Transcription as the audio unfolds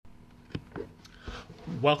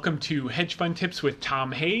Welcome to Hedge Fund Tips with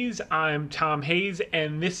Tom Hayes. I'm Tom Hayes,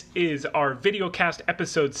 and this is our videocast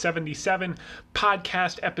episode 77,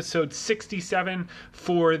 podcast episode 67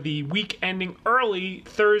 for the week ending early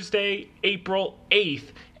Thursday, April 8th.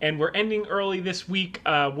 And we're ending early this week.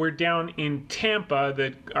 We're down in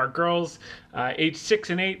Tampa. Our girls, age 6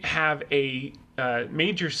 and 8, have a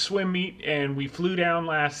major swim meet, and we flew down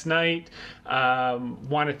last night.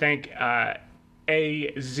 Want to thank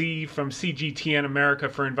AZ from CGTN America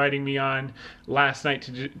for inviting me on last night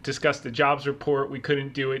to discuss the jobs report. We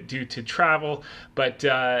couldn't do it due to travel, but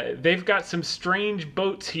they've got some strange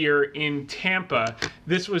boats here in Tampa.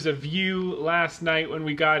 This was a view last night when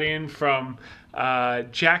we got in from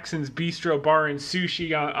Jackson's Bistro Bar and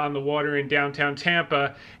Sushi on the water in downtown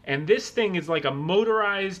Tampa, and this thing is like a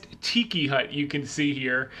motorized tiki hut you can see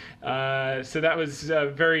here. So that was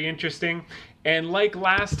very interesting. And like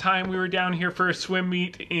last time we were down here for a swim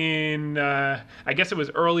meet in, I guess it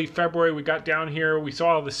was early February, we got down here, we saw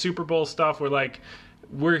all the Super Bowl stuff, we're like,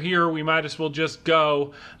 we're here, we might as well just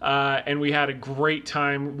go, and we had a great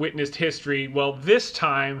time, witnessed history. Well, this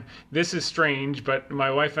time, this is strange, but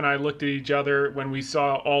my wife and I looked at each other when we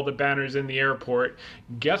saw all the banners in the airport.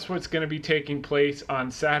 Guess what's going to be taking place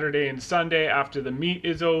on Saturday and Sunday after the meet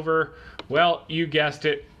is over? Well, you guessed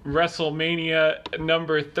it, WrestleMania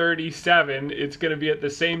number 37. It's going to be at the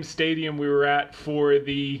same stadium we were at for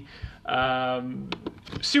the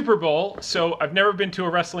Super Bowl. So I've never been to a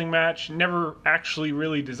wrestling match, never actually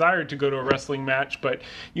really desired to go to a wrestling match, but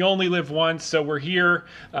you only live once, so we're here.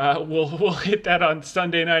 We'll hit that on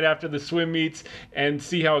Sunday night after the swim meets and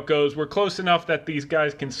see how it goes. We're close enough that these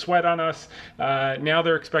guys can sweat on us. Now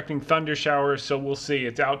they're expecting thunder showers, so we'll see.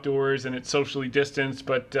 It's outdoors and it's socially distanced,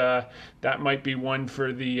 but that might be one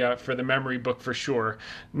for the memory book for sure.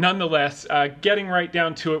 Nonetheless, getting right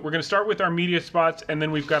down to it, we're going to start with our media spots, and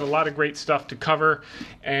then we've got a lot of great stuff to cover.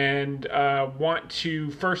 And want to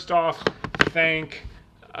first off thank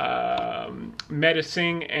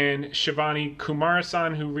Medising and Shivani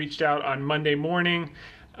Kumarasan, who reached out on Monday morning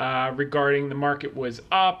regarding the market was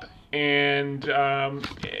up. And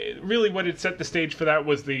really what had set the stage for that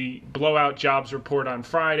was the blowout jobs report on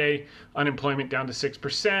Friday. Unemployment down to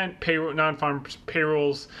 6%. Non-farm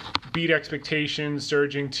payrolls beat expectations,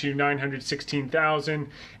 surging to 916,000.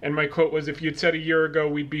 And my quote was, if you'd said a year ago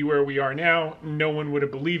we'd be where we are now, no one would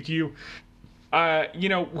have believed you.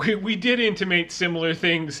 We did intimate similar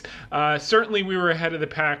things. Certainly we were ahead of the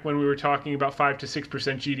pack when we were talking about 5 to 6%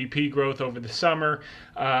 GDP growth over the summer,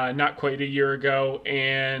 not quite a year ago.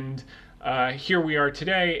 And here we are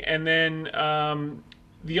today. And then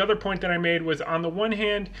the other point that I made was, on the one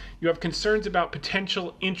hand, you have concerns about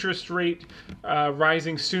potential interest rate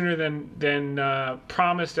rising sooner than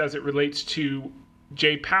promised as it relates to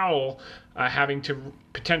Jay Powell having to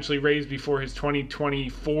potentially raise before his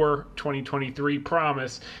 2024-2023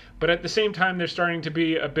 promise. But at the same time, there's starting to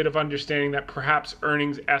be a bit of understanding that perhaps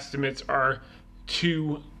earnings estimates are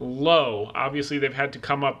too low. Obviously, they've had to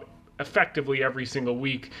come up effectively every single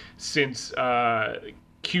week since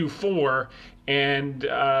Q4, and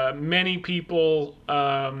many people,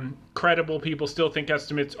 credible people, still think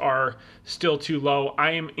estimates are still too low.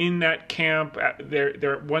 I am in that camp. They're at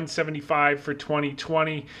 175 for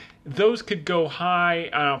 2020. Those could go high.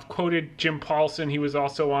 I've quoted Jim Paulson. He was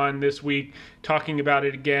also on this week talking about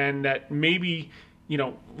it again, that maybe,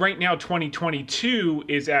 right now 2022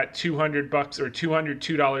 is at $200 or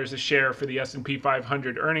 $202 a share for the S&P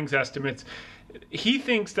 500 earnings estimates. He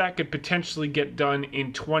thinks that could potentially get done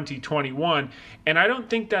in 2021, and I don't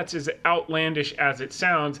think that's as outlandish as it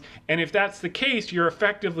sounds. And if that's the case, you're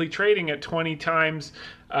effectively trading at 20 times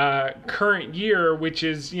current year, which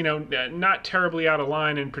is, not terribly out of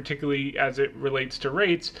line, and particularly as it relates to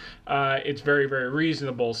rates, it's very, very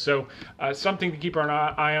reasonable. So something to keep our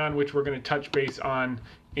eye on, which we're going to touch base on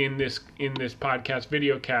in this podcast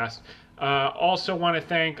videocast. Also want to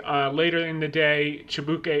thank, later in the day,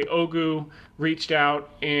 Chibuke Ogu reached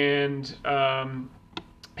out, and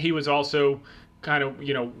he was also kind of,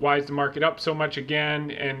 why is the market up so much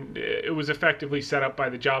again? And it was effectively set up by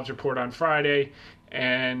the jobs report on Friday.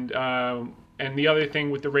 And the other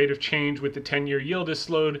thing with the rate of change with the 10-year yield has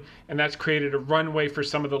slowed, and that's created a runway for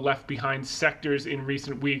some of the left-behind sectors in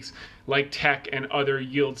recent weeks, like tech and other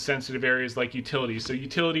yield-sensitive areas like utilities. So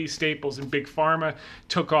utilities, staples, and big pharma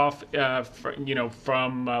took off,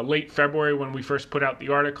 from late February when we first put out the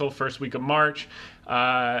article, first week of March.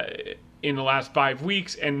 in the last 5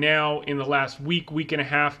 weeks, and now in the last week and a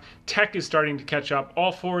half, tech is starting to catch up.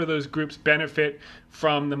 All four of those groups benefit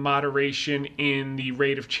from the moderation in the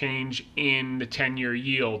rate of change in the 10-year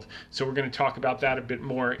yield. So we're going to talk about that a bit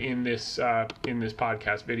more in this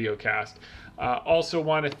podcast video cast. Also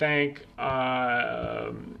want to thank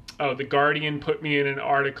The Guardian put me in an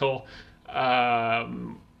article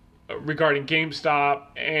regarding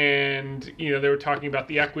GameStop, and they were talking about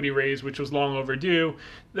the equity raise, which was long overdue.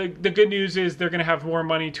 The good news is they're going to have more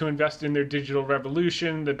money to invest in their digital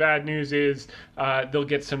revolution. The bad news is they'll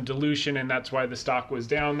get some dilution, and that's why the stock was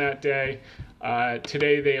down that day.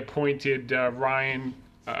 Today they appointed Ryan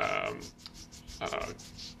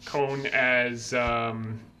Cohn as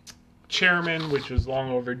chairman, which was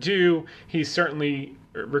long overdue. He's certainly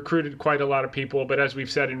recruited quite a lot of people, but as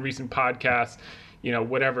we've said in recent podcasts,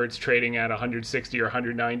 whatever it's trading at, 160 or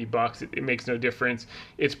 190 bucks, it makes no difference.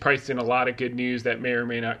 It's priced in a lot of good news that may or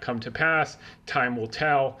may not come to pass. Time will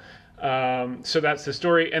tell. So that's the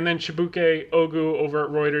story. And then Chibuke Ogu over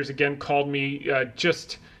at Reuters again called me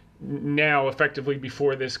just now, effectively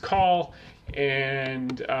before this call.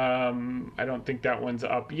 And I don't think that one's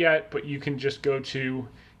up yet, but you can just go to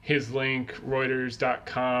his link,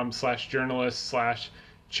 reuters.com/journalist/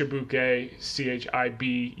 Chibuke,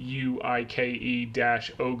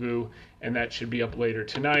 CHIBUIKE-Ogu, and that should be up later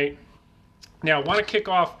tonight. Now, I want to kick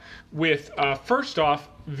off with, first off,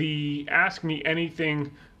 the Ask Me Anything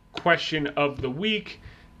question of the week.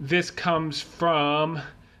 This comes from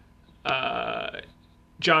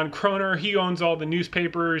John Kroner. He owns all the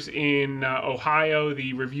newspapers in Ohio,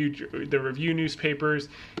 the review newspapers,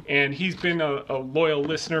 and he's been a loyal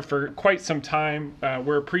listener for quite some time.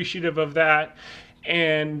 We're appreciative of that.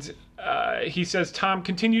 And he says, Tom,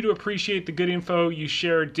 continue to appreciate the good info you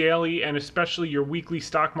share daily, and especially your weekly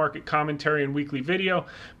stock market commentary and weekly video.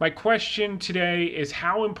 My question today is,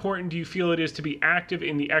 how important do you feel it is to be active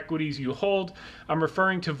in the equities you hold? I'm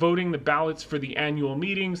referring to voting the ballots for the annual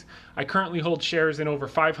meetings. I currently hold shares in over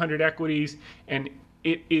 500 equities, and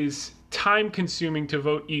it is time-consuming to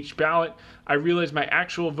vote each ballot. I realize my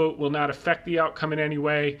actual vote will not affect the outcome in any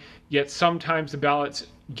way, yet sometimes the ballots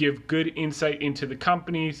give good insight into the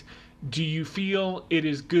companies. Do you feel it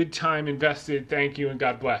is good time invested? Thank you, and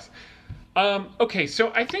God bless. Okay,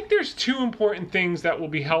 so I think there's two important things that will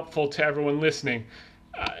be helpful to everyone listening.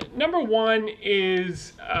 Number one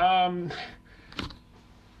is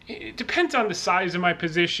it depends on the size of my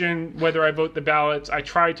position, whether I vote the ballots. I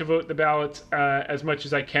try to vote the ballots as much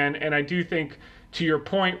as I can, and I do think, to your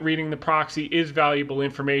point, reading the proxy is valuable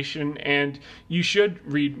information, and you should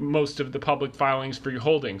read most of the public filings for your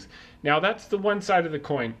holdings. Now, that's the one side of the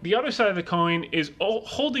coin. The other side of the coin is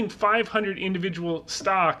holding 500 individual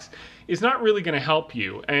stocks is not really going to help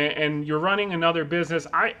you, and you're running another business.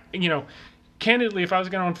 Candidly, if I was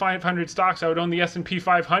going to own 500 stocks, I would own the S&P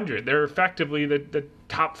 500. They're effectively the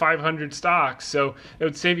top 500 stocks. So it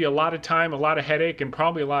would save you a lot of time, a lot of headache, and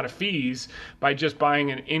probably a lot of fees by just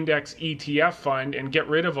buying an index ETF fund and get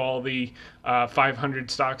rid of all the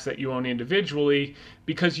 500 stocks that you own individually,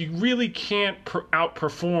 because you really can't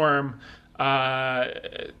outperform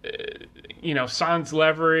sans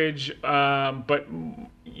leverage. But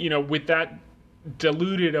with that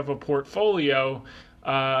diluted of a portfolio,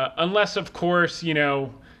 unless, of course,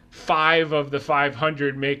 5 of the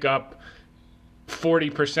 500 make up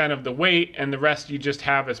 40% of the weight and the rest you just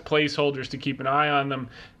have as placeholders to keep an eye on them,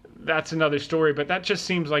 that's another story. But that just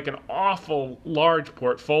seems like an awful large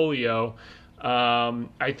portfolio.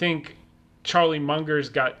 I think Charlie Munger's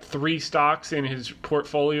got 3 stocks in his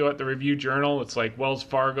portfolio at the Review Journal. It's like Wells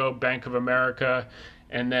Fargo, Bank of America,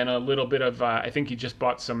 and then a little bit of, I think he just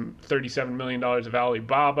bought some $37 million of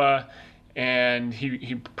Alibaba. And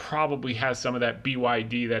he probably has some of that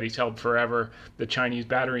BYD that he's held forever, the Chinese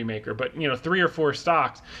battery maker. But 3 or 4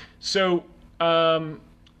 stocks. So I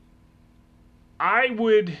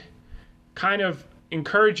would kind of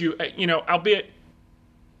encourage you, albeit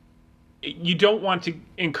you don't want to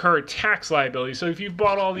incur tax liability. So if you've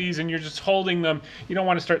bought all these and you're just holding them, you don't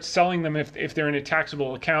want to start selling them if they're in a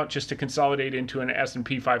taxable account just to consolidate into an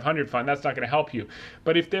S&P 500 fund. That's not going to help you.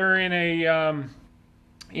 But if they're in a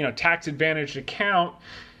tax advantaged account,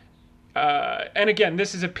 and again,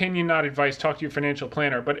 this is opinion, not advice. Talk to your financial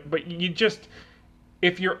planner. But you just,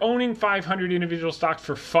 if you're owning 500 individual stocks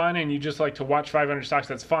for fun and you just like to watch 500 stocks,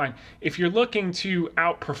 that's fine. If you're looking to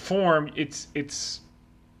outperform, it's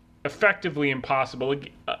effectively impossible,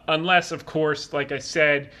 unless, of course, like I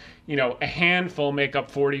said, a handful make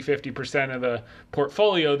up 40-50% of the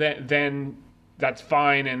portfolio. Then that's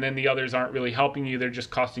fine, and then the others aren't really helping you. They're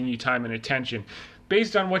just costing you time and attention.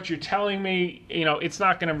 based on what you're telling me, it's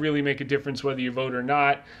not going to really make a difference whether you vote or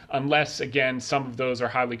not, unless, again, some of those are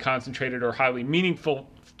highly concentrated or highly meaningful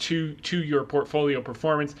to your portfolio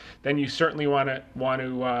performance. Then you certainly want to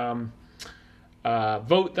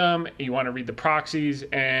vote them. You want to read the proxies,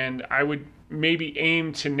 and I would maybe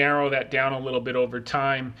aim to narrow that down a little bit over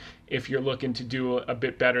time if you're looking to do a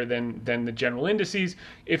bit better than the general indices.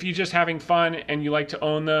 If you're just having fun and you like to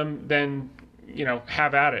own them, then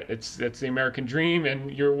have at it. That's the American dream, and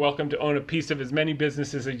you're welcome to own a piece of as many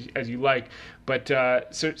businesses as you like. But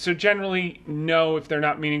so generally, no, if they're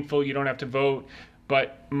not meaningful, you don't have to vote.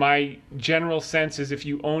 But my general sense is if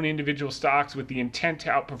you own individual stocks with the intent to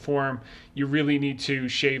outperform, you really need to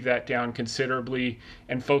shave that down considerably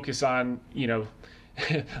and focus on,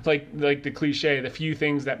 like the cliche, the few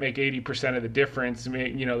things that make 80% of the difference,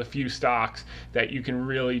 the few stocks that you can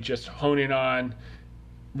really just hone in on,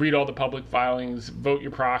 read all the public filings, vote your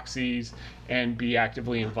proxies, and be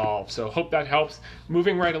actively involved. So hope that helps.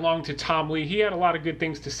 Moving right along to Tom Lee. He had a lot of good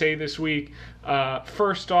things to say this week.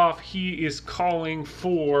 First off, he is calling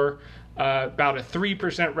for about a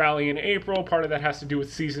 3% rally in April. Part of that has to do with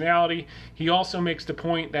seasonality. He also makes the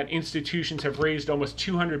point that institutions have raised almost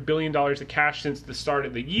 $200 billion of cash since the start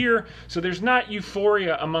of the year. So there's not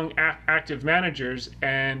euphoria among active managers.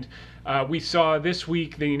 And we saw this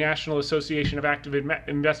week the National Association of Active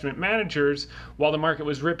Investment Managers, while the market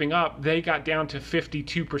was ripping up, they got down to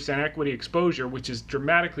 52% equity exposure, which is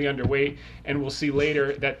dramatically underweight. And we'll see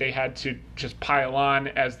later that they had to just pile on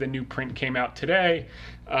as the new print came out today.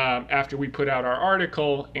 After we put out our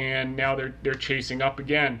article, and now they're chasing up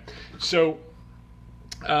again. So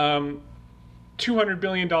 $200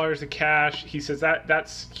 billion of cash. He says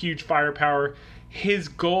that's huge firepower. His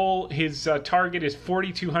goal, his target is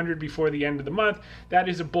 4,200 before the end of the month. That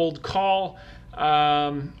is a bold call.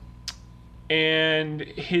 And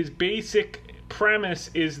his basic premise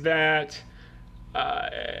is that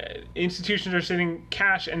institutions are sitting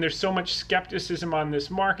cash, and there's so much skepticism on this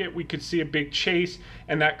market, we could see a big chase,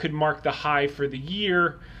 and that could mark the high for the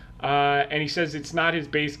year. And he says it's not his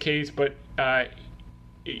base case, but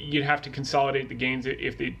you'd have to consolidate the gains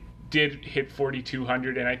if they did hit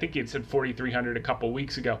 4,200, and I think it said 4,300 a couple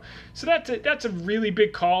weeks ago. So that's a really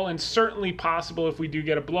big call, and certainly possible if we do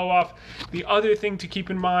get a blow off. The other thing to keep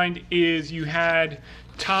in mind is you had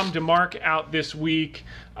Tom DeMark out this week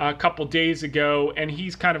a couple days ago, and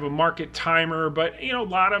he's kind of a market timer, but a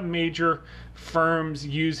lot of major firms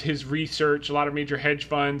use his research, a lot of major hedge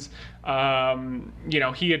funds.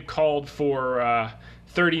 He had called for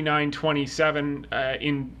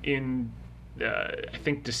 39.27 in I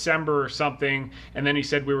think December or something, and then he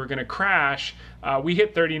said we were going to crash. We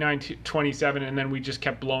hit 39.27, and then we just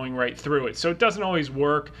kept blowing right through it. So it doesn't always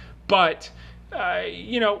work, but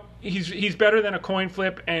he's better than a coin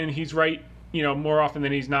flip, and he's right more often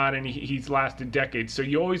than he's not, and he's lasted decades. So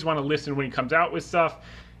you always want to listen when he comes out with stuff,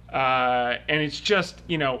 and it's just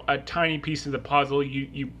a tiny piece of the puzzle.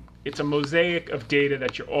 It's a mosaic of data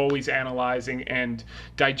that you're always analyzing and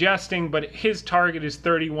digesting, but his target is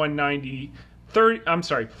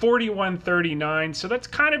 41.39. So that's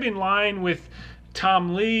kind of in line with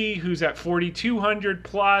Tom Lee, who's at 4,200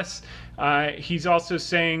 plus. He's also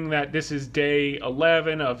saying that this is day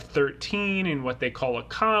 11 of 13 in what they call a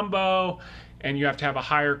combo, and you have to have a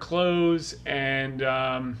higher close,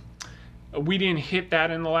 and we didn't hit that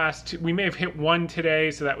in the last two. We may have hit one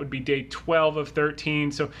today, so that would be day 12 of 13.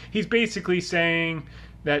 So he's basically saying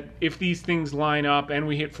that if these things line up and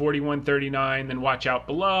we hit 41.39, then watch out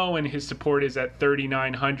below, and his support is at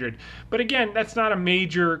 3,900. But again, that's not a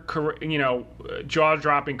major,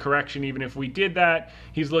 jaw-dropping correction. Even if we did that,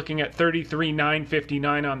 he's looking at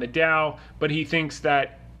 33,959 on the Dow, but he thinks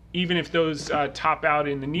that even if those top out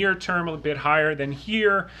in the near term a bit higher than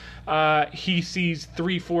here, he sees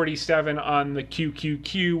 347 on the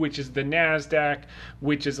QQQ, which is the NASDAQ,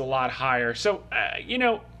 which is a lot higher. So,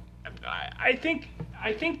 I think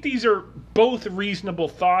these are both reasonable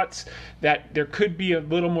thoughts, that there could be a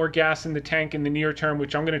little more gas in the tank in the near term,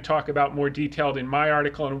 which I'm going to talk about more detailed in my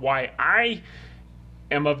article and why I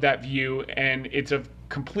am of that view, and it's of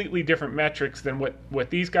completely different metrics than what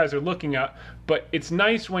these guys are looking at. But it's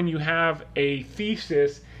nice when you have a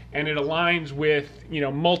thesis and it aligns with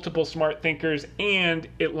multiple smart thinkers, and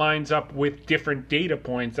it lines up with different data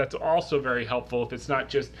points. That's also very helpful if it's not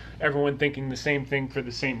just everyone thinking the same thing for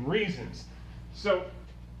the same reasons. So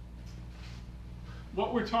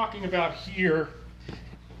what we're talking about here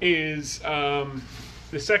is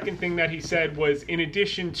the second thing that he said was, in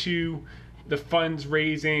addition to the funds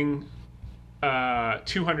raising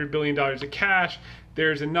 $200 billion of cash,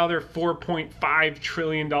 there's another $4.5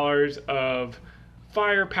 trillion of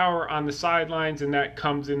firepower on the sidelines, and that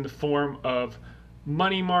comes in the form of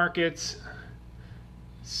money markets.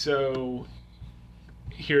 So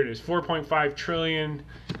here it is, 4.5 trillion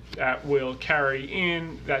that will carry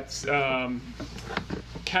in. That's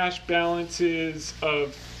cash balances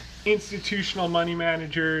of institutional money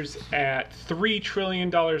managers at $3 trillion,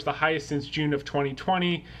 the highest since June of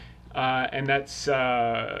 2020. And that's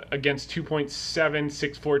against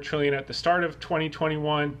 2.764 trillion at the start of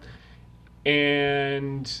 2021.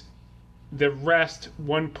 And the rest,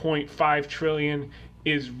 1.5 trillion,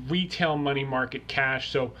 is retail money market cash.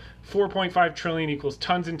 So 4.5 trillion equals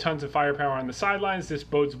tons and tons of firepower on the sidelines. This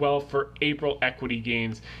bodes well for April equity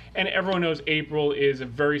gains. And everyone knows April is a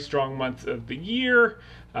very strong month of the year,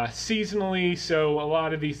 seasonally, so a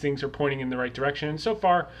lot of these things are pointing in the right direction. And so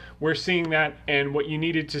far, we're seeing that, and what you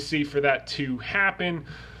needed to see for that to happen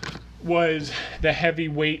was the heavy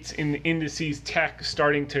weights in the indices, tech,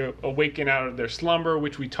 starting to awaken out of their slumber,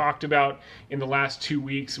 which we talked about in the last 2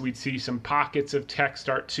 weeks. We'd see some pockets of tech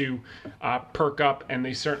start to perk up, and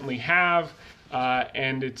they certainly have,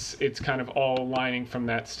 and it's kind of all aligning from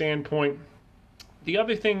that standpoint. The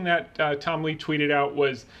other thing that Tom Lee tweeted out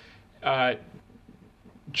was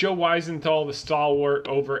Joe Weisenthal, the stalwart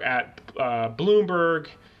over at Bloomberg.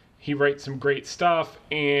 He writes some great stuff,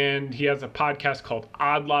 and he has a podcast called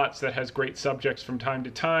Odd Lots that has great subjects from time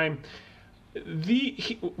to time.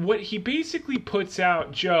 What he basically puts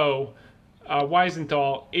out, Joe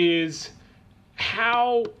Weisenthal, is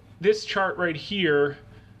how this chart right here,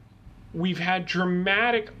 we've had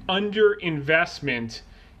dramatic underinvestment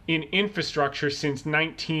in infrastructure since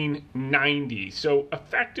 1990. So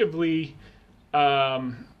effectively,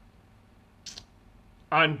 on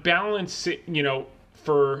balance,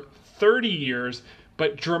 for 30 years,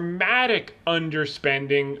 but dramatic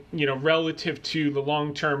underspending, relative to the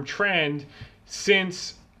long-term trend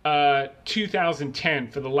since 2010,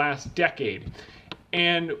 for the last decade.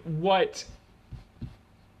 And what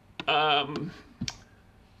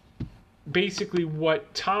basically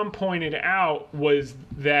what Tom pointed out was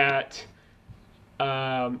that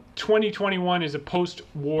 2021 is a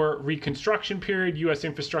post-war reconstruction period. U.S.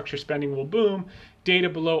 infrastructure spending will boom. Data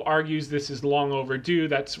below argues this is long overdue.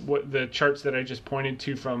 That's what the charts that I just pointed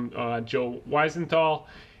to from Joe Weisenthal.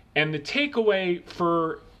 And the takeaway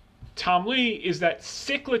for Tom Lee is that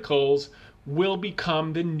cyclicals will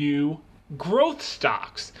become the new growth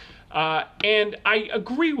stocks. And I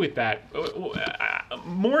agree with that.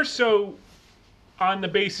 More so on the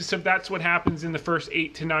basis of that's what happens in the first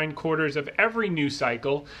 8 to 9 quarters of every new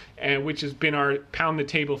cycle, and which has been our pound the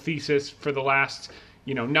table thesis for the last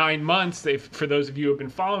 9 months. For those of you who have been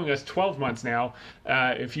following us, 12 months now,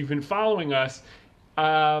 if you've been following us.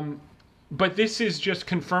 But this is just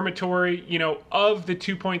confirmatory, of the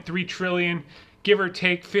 2.3 trillion, give or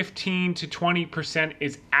take 15 to 20%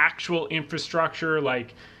 is actual infrastructure,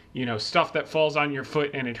 like stuff that falls on your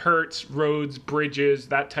foot and it hurts, roads, bridges,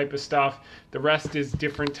 that type of stuff. The rest is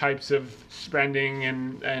different types of spending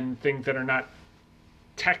and things that are not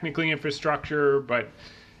technically infrastructure,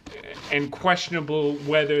 and questionable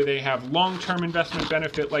whether they have long-term investment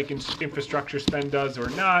benefit like infrastructure spend does or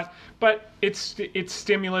not. But it's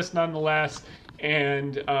stimulus nonetheless,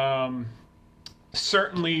 and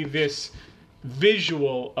certainly this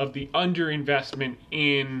visual of the underinvestment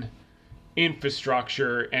in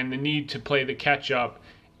infrastructure and the need to play the catch-up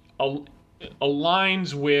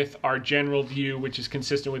aligns with our general view, which is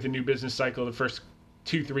consistent with the new business cycle. The first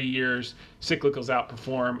 2-3 years, cyclicals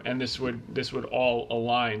outperform, and this would all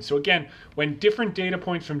align. So again, when different data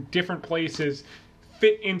points from different places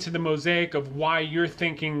fit into the mosaic of why you're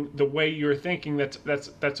thinking the way you're thinking,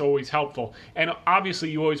 that's always helpful. And obviously,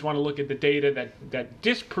 you always want to look at the data that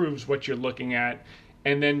disproves what you're looking at,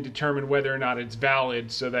 and then determine whether or not it's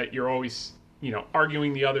valid, so that you're always,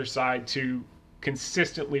 arguing the other side to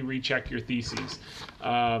consistently recheck your theses.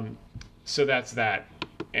 So that's that,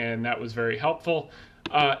 and that was very helpful.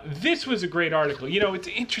 This was a great article. It's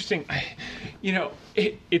interesting.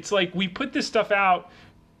 It's like we put this stuff out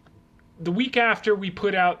the week after we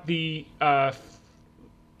put out the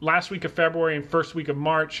last week of February and first week of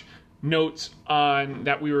March notes on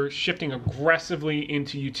that we were shifting aggressively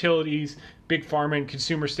into utilities, big pharma, and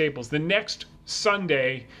consumer staples. The next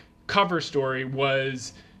Sunday cover story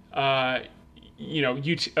was about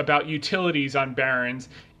utilities on Barron's,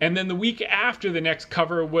 and then the week after, the next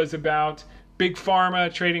cover was about big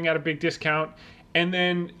pharma trading at a big discount, and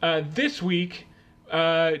then this week,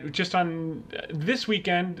 just on this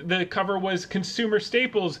weekend, the cover was consumer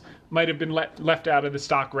staples might have been left out of the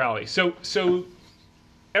stock rally. So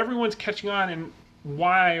everyone's catching on, and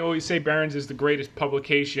why I always say Barron's is the greatest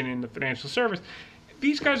publication in the financial service.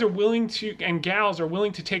 these guys are willing to, and gals are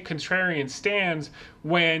willing to take contrarian stands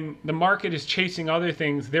when the market is chasing other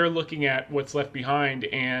things. They're looking at what's left behind,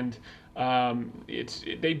 and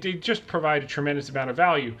they just provide a tremendous amount of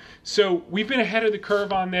value. So we've been ahead of the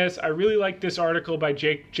curve on this. I really like this article by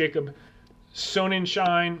Jacob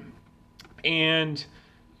Sonnenschein, and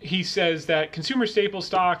he says that consumer staple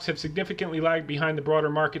stocks have significantly lagged behind the broader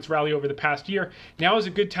market's rally over the past year. Now is a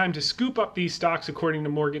good time to scoop up these stocks, according to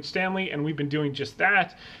Morgan Stanley, and we've been doing just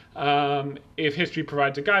that. If history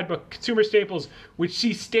provides a guidebook, consumer staples, which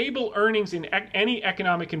see stable earnings in any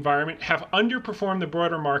economic environment, have underperformed the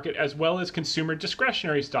broader market as well as consumer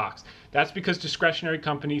discretionary stocks. That's because discretionary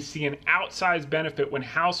companies see an outsized benefit when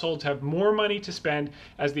households have more money to spend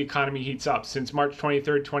as the economy heats up. Since March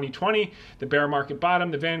 23rd, 2020, the bear market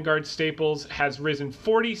bottom, the Vanguard staples has risen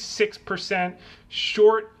 46%,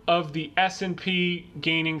 short of the S&P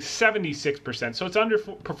gaining 76%. So it's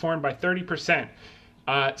underperformed by 30%.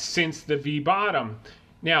 Since the V bottom.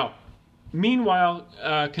 Now, meanwhile,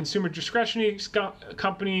 consumer discretionary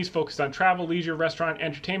companies focused on travel, leisure, restaurant,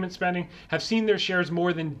 entertainment spending have seen their shares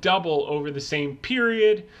more than double over the same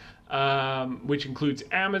period, which includes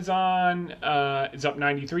Amazon, is up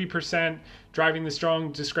 93%, driving the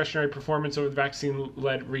strong discretionary performance over the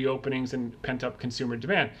vaccine-led reopenings and pent-up consumer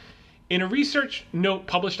demand. In a research note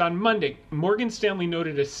published on Monday, Morgan Stanley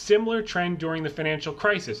noted a similar trend during the financial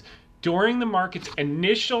crisis. During the market's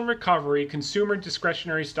initial recovery, consumer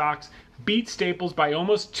discretionary stocks beat staples by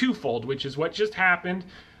almost twofold, which is what just happened.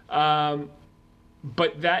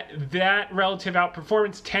 But that relative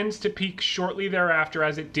outperformance tends to peak shortly thereafter,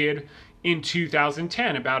 as it did in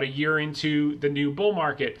 2010, about a year into the new bull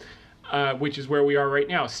market, which is where we are right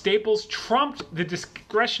now. Staples trumped the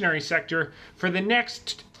discretionary sector for the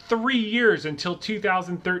next 3 years until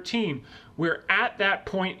 2013. We're at that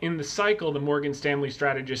point in the cycle, the Morgan Stanley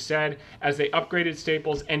strategist said, as they upgraded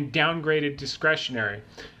staples and downgraded discretionary.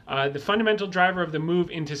 The fundamental driver of the move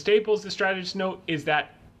into staples, the strategist note, is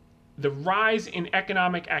that the rise in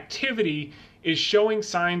economic activity is showing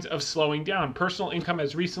signs of slowing down. Personal income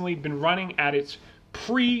has recently been running at its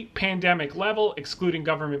pre-pandemic level, excluding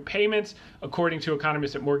government payments. According to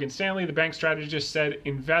economists at Morgan Stanley, the bank strategist said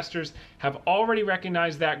investors have already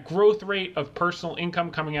recognized that growth rate of personal income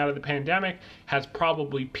coming out of the pandemic has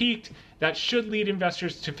probably peaked. That should lead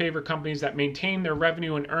investors to favor companies that maintain their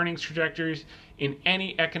revenue and earnings trajectories in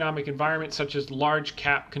any economic environment, such as large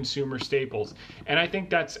cap consumer staples. And I think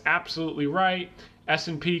that's absolutely right.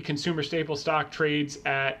 S&P consumer staple stock trades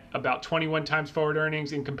at about 21 times forward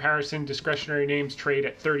earnings. In comparison, discretionary names trade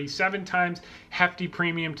at 37 times. Hefty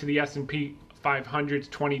premium to the S&P 500's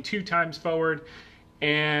 22 times forward.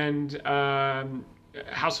 And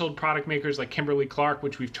household product makers like Kimberly-Clark,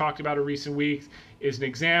 which we've talked about in recent weeks, is an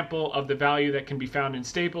example of the value that can be found in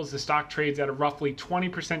staples. The stock trades at a roughly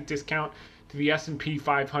 20% discount to the S&P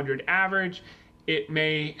 500 average. It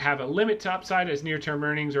may have a limit to upside, as near-term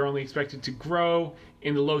earnings are only expected to grow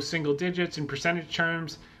in the low single digits in percentage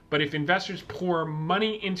terms. But if investors pour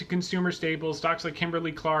money into consumer staples, stocks like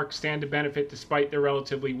Kimberly-Clark stand to benefit despite their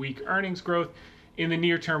relatively weak earnings growth. In the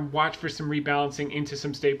near term, watch for some rebalancing into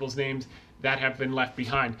some staples names that have been left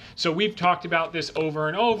behind. So we've talked about this over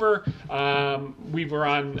and over. We were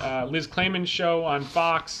on Liz Clayman's show on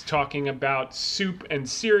Fox talking about soup and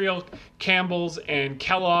cereal, Campbell's and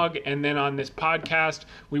Kellogg, and then on this podcast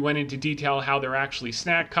we went into detail how they're actually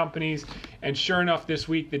snack companies. And sure enough, this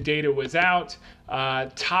week the data was out.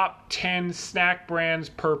 Top 10 snack brands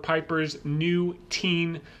per Piper's new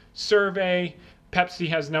teen survey. Pepsi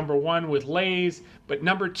has number 1 with Lay's, but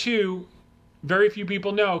number 2, very few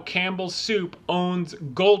people know, Campbell's Soup owns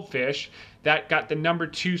Goldfish. That got the number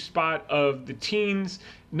 2 spot of the teens.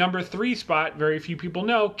 Number 3 spot, very few people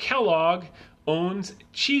know, Kellogg owns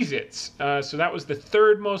Cheez-Its. So that was the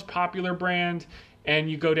 3rd most popular brand.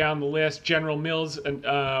 And you go down the list, General Mills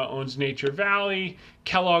owns Nature Valley.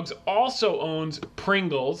 Kellogg's also owns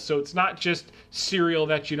Pringles. So it's not just cereal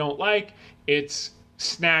that you don't like, it's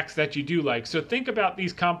snacks that you do like. So think about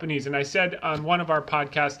these companies, and I said on one of our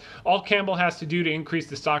podcasts, all Campbell has to do to increase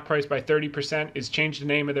the stock price by 30% is change the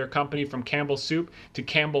name of their company from Campbell Soup to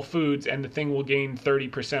Campbell Foods, and the thing will gain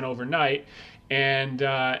 30% overnight. And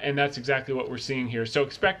that's exactly what we're seeing here. So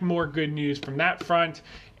expect more good news from that front,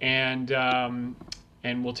 and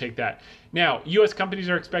we'll take that. Now, U.S. companies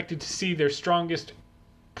are expected to see their strongest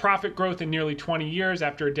profit growth in nearly 20 years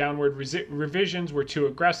after downward revisions were too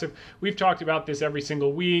aggressive. We've talked about this every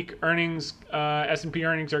single week. Earnings, S&P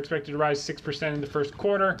earnings are expected to rise 6% in the first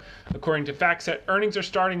quarter, according to FactSet. Earnings are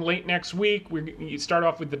starting late next week. We start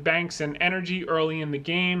off with the banks and energy early in the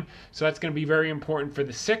game, so that's going to be very important for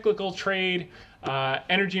the cyclical trade.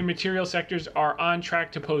 Energy and material sectors are on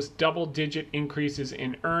track to post double-digit increases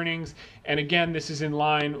in earnings. And again, this is in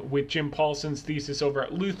line with Jim Paulson's thesis over at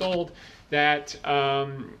Luthold that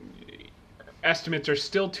estimates are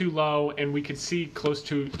still too low, and we could see close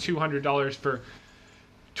to $200 for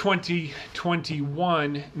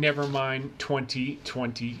 2021, never mind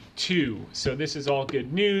 2022. So this is all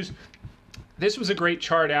good news. This was a great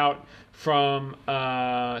chart out from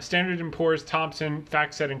Standard & Poor's, Thomson,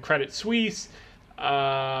 FactSet, and Credit Suisse.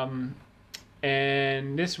 And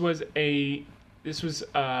this was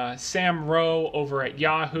Sam Rowe over at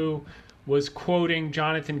Yahoo was quoting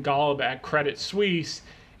Jonathan Golub at Credit Suisse,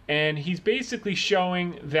 and he's basically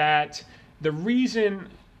showing that the reason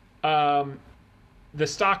the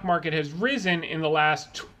stock market has risen in the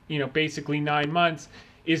last basically 9 months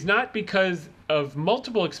is not because of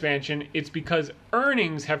multiple expansion, it's because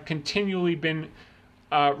earnings have continually been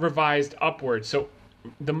revised upwards. So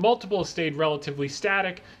the multiple stayed relatively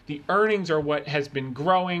static. The earnings are what has been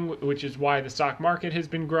growing, which is why the stock market has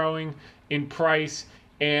been growing in price.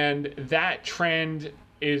 And that trend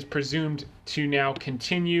is presumed to now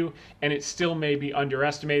continue, and it still may be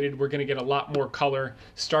underestimated. We're going to get a lot more color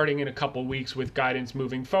starting in a couple weeks with guidance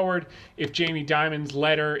moving forward. If Jamie Dimon's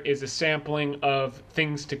letter is a sampling of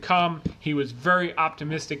things to come, he was very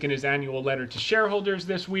optimistic in his annual letter to shareholders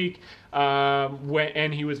this week,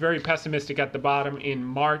 and he was very pessimistic at the bottom in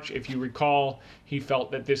March. If you recall, he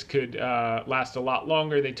felt that this could last a lot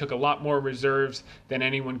longer. They took a lot more reserves than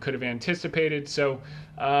anyone could have anticipated. So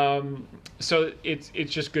it's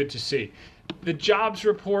just good to see. The jobs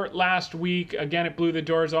report last week, again, it blew the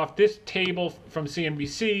doors off. This table from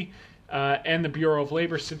CNBC and the Bureau of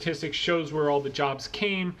Labor Statistics shows where all the jobs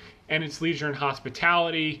came, and it's leisure and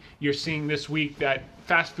hospitality. You're seeing this week that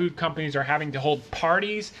fast food companies are having to hold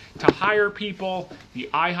parties to hire people. The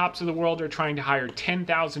IHOPs of the world are trying to hire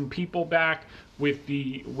 10,000 people back with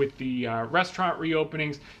the restaurant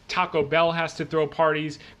reopenings. Taco Bell has to throw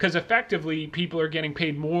parties because effectively people are getting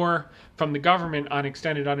paid more from the government on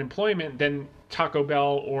extended unemployment than Taco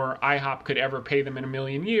Bell or IHOP could ever pay them in a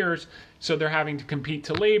million years. So they're having to compete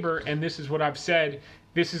to labor, and this is what I've said.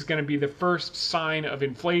 This is going to be the first sign of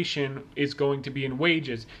inflation is going to be in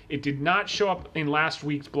wages. It did not show up in last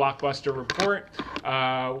week's Blockbuster report.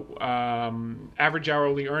 Average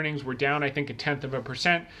hourly earnings were down, I think,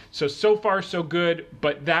 0.1%. So far, so good,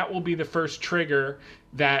 but that will be the first trigger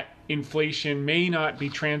that inflation may not be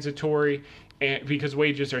transitory, because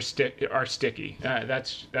wages are sticky.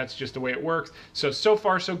 That's just the way it works. So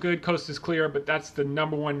far so good. Coast is clear, but that's the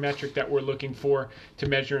number one metric that we're looking for to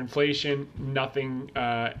measure inflation. Nothing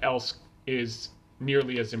else is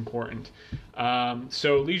nearly as important.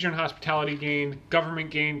 So leisure and hospitality gain,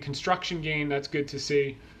 government gain, construction gain. That's good to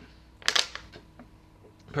see.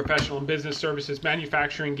 Professional and business services,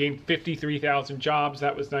 manufacturing gained 53,000 jobs.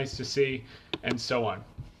 That was nice to see, and so on.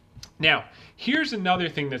 Now, here's another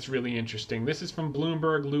thing that's really interesting. This is from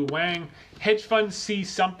Bloomberg, Lou Wang. Hedge funds see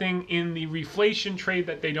something in the reflation trade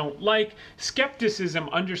that they don't like. Skepticism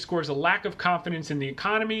underscores a lack of confidence in the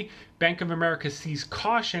economy. Bank of America sees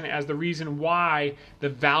caution as the reason why the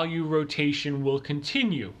value rotation will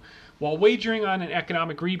continue. While wagering on an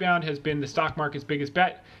economic rebound has been the stock market's biggest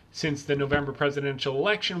bet since the November presidential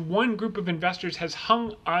election, one group of investors has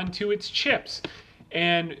hung onto its chips.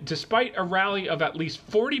 And despite a rally of at least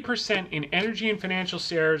 40% in energy and financial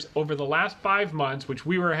shares over the last 5 months, which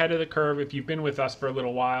we were ahead of the curve if you've been with us for a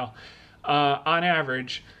little while, on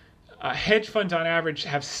average, hedge funds on average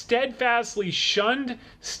have steadfastly shunned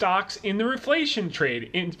stocks in the reflation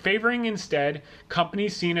trade, favoring instead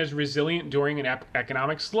companies seen as resilient during an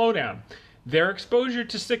economic slowdown. Their exposure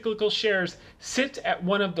to cyclical shares sits at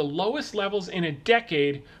one of the lowest levels in a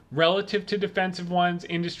decade relative to defensive ones,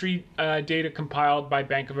 industry data compiled by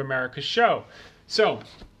Bank of America show. So,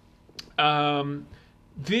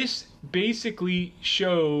 this basically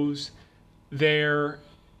shows their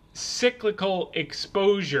cyclical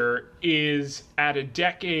exposure is at a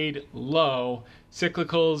decade low.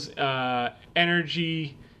 Cyclicals,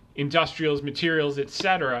 energy, industrials, materials,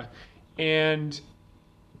 etc. And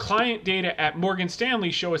client data at Morgan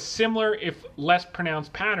Stanley show a similar, if less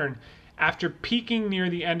pronounced, pattern. After peaking near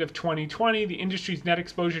the end of 2020, the industry's net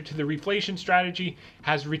exposure to the reflation strategy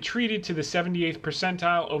has retreated to the 78th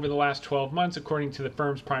percentile over the last 12 months, according to the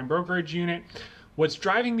firm's prime brokerage unit. What's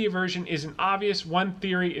driving the aversion isn't obvious. One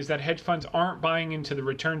theory is that hedge funds aren't buying into the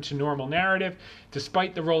return to normal narrative,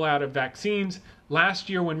 despite the rollout of vaccines. Last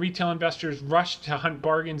year, when retail investors rushed to hunt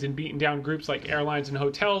bargains in beaten down groups like airlines and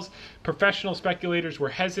hotels, professional speculators were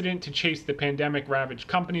hesitant to chase the pandemic-ravaged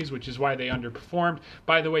companies, which is why they underperformed.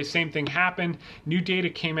 By the way, same thing happened. New data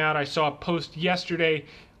came out. I saw a post yesterday.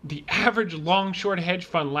 The average long-short hedge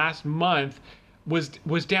fund last month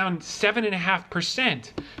was down 7.5%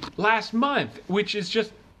 last month, which is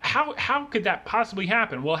just how could that possibly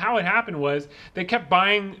happen? Well, how it happened was they kept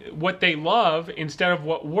buying what they love instead of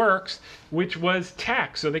what works, which was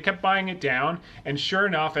tech. So they kept buying it down, and sure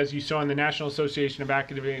enough, as you saw in the National Association of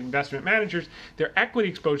Active Investment Managers, their equity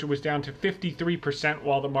exposure was down to 53%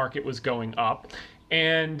 while the market was going up,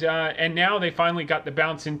 and now they finally got the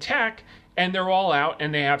bounce in tech, and they're all out,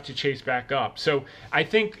 and they have to chase back up. So I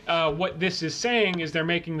think what this is saying is they're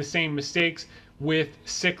making the same mistakes with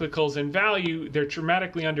cyclicals and value. They're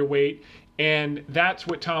dramatically underweight, and that's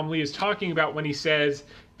what Tom Lee is talking about when he says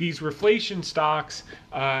these reflation stocks,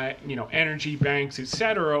 energy, banks,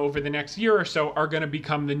 etc., over the next year or so are going to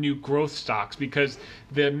become the new growth stocks, because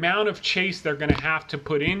the amount of chase they're going to have to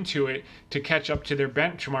put into it to catch up to their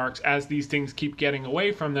benchmarks as these things keep getting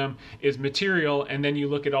away from them is material. And then you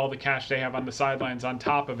look at all the cash they have on the sidelines on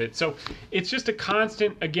top of it. So it's just a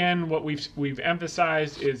constant. Again, what we've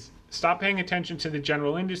emphasized is stop paying attention to the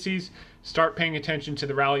general indices, start paying attention to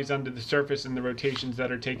the rallies under the surface and the rotations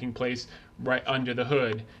that are taking place right under the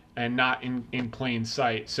hood and not in plain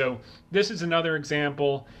sight. So this is another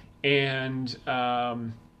example, and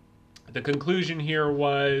the conclusion here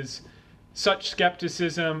was such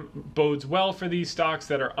skepticism bodes well for these stocks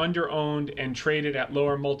that are under-owned and traded at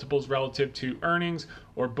lower multiples relative to earnings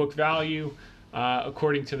or book value,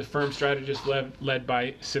 according to the firm strategist led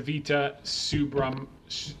by Savita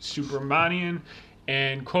Subramanian.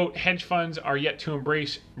 And, quote, hedge funds are yet to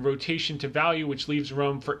embrace rotation to value, which leaves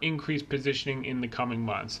room for increased positioning in the coming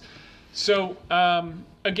months. So,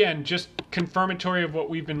 again, just confirmatory of what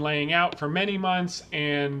we've been laying out for many months,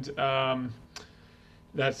 and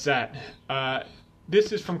that's that.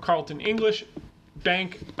 This is from Carlton English,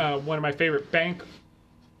 bank, one of my favorite bank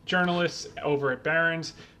journalists over at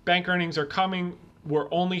Barron's. Bank earnings are coming. We're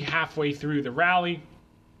only halfway through the rally.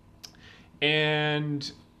 And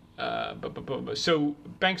so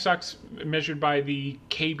bank stocks measured by the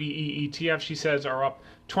KBE ETF, she says, are up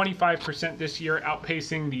 25% this year,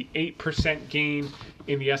 outpacing the 8% gain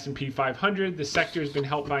in the S&P 500. The sector has been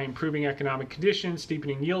helped by improving economic conditions,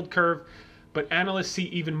 steepening yield curve, but analysts see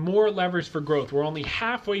even more levers for growth. We're only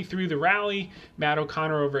halfway through the rally. Matt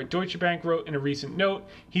O'Connor over at Deutsche Bank wrote in a recent note,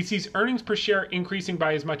 he sees earnings per share increasing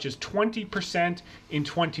by as much as 20% in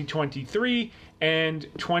 2023 and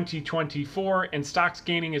 2024, and stocks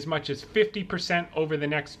gaining as much as 50% over the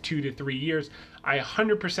next 2 to 3 years. I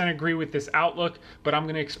 100% agree with this outlook, but I'm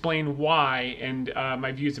going to explain why, and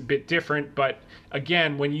my view is a bit different. But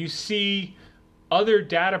again, when you see other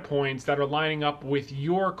data points that are lining up with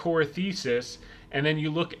your core thesis, and then you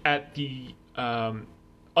look at the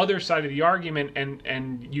other side of the argument,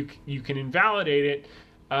 and you can invalidate it,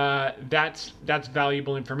 that's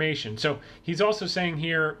valuable information. So he's also saying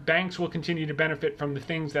here, banks will continue to benefit from the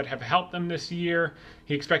things that have helped them this year.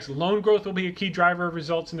 He expects loan growth will be a key driver of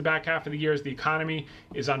results in the back half of the year as the economy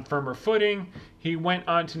is on firmer footing. He went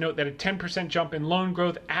on to note that a 10% jump in loan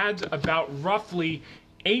growth adds about roughly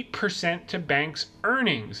 8% to banks'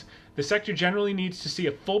 earnings. The sector generally needs to see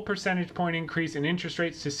a full percentage point increase in interest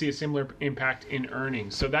rates to see a similar impact in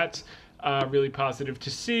earnings. So that's really positive to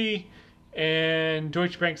see. And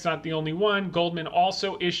Deutsche Bank's not the only one. Goldman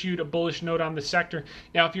also issued a bullish note on the sector.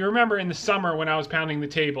 Now, if you remember in the summer when I was pounding the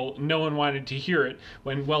table, no one wanted to hear it.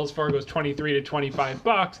 When Wells Fargo's 23 to 25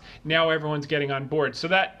 bucks, now everyone's getting on board. So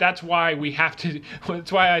that's why we have to.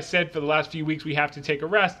 That's why I said for the last few weeks we have to take a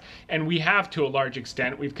rest, and we have to a large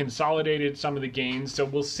extent. We've consolidated some of the gains, so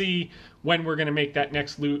we'll see when we're going to make that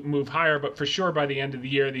next move higher. But for sure, by the end of the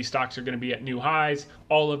year, these stocks are going to be at new highs.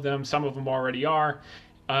 All of them. Some of them already are.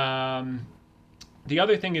 The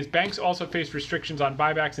other thing is banks also faced restrictions on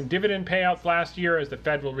buybacks and dividend payouts last year as the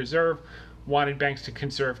Federal Reserve wanted banks to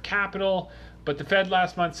conserve capital. But the Fed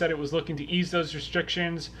last month said it was looking to ease those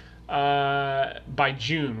restrictions by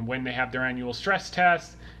June when they have their annual stress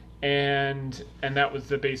test. And that was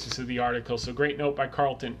the basis of the article. So great note by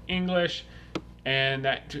Carlton English. And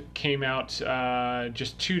that came out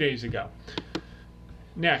just 2 days ago.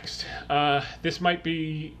 Next, this might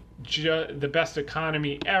be the best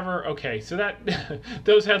economy ever. Okay, so that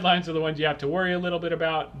those headlines are the ones you have to worry a little bit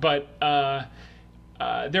about. But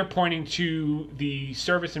they're pointing to the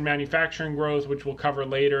service and manufacturing growth, which we'll cover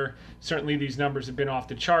later. Certainly these numbers have been off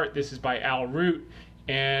the chart. This is by Al Root,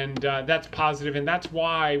 and that's positive, and that's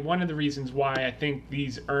why, one of the reasons why I think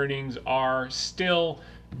these earnings are still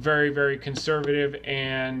very, very conservative,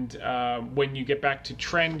 and when you get back to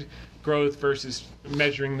trend growth versus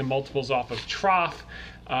measuring the multiples off of trough,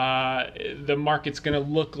 the market's going to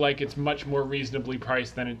look like it's much more reasonably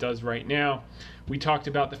priced than it does right now. We talked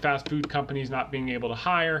about the fast food companies not being able to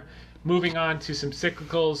hire. Moving on to some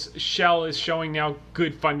cyclicals, Shell is showing now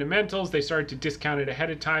good fundamentals. They started to discount it ahead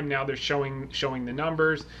of time. Now they're showing the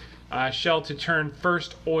numbers. Shell to turn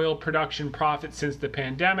first oil production profit since the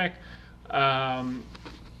pandemic.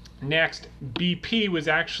 Next, BP was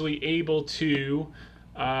actually able to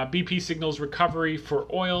BP signals recovery for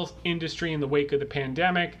oil industry in the wake of the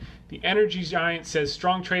pandemic. The energy giant says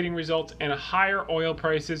strong trading results and higher oil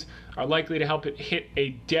prices are likely to help it hit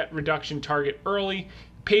a debt reduction target early,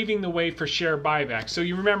 paving the way for share buybacks. So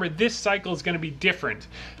you remember, this cycle is going to be different.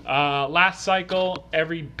 Last cycle,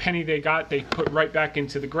 every penny they got, they put right back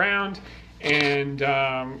into the ground, and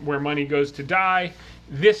where money goes to die.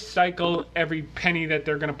 This cycle, every penny that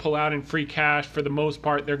they're going to pull out in free cash, for the most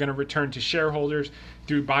part, they're going to return to shareholders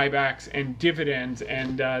through buybacks and dividends,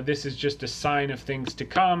 and this is just a sign of things to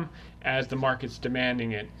come as the market's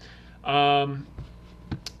demanding it.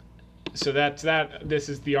 So that's that. This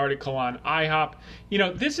is the article on IHOP. You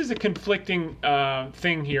know, this is a conflicting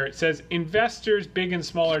thing here. It says investors, big and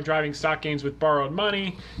small, are driving stock gains with borrowed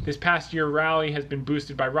money. This past year rally has been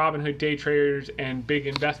boosted by Robinhood, day traders, and big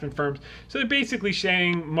investment firms. So they're basically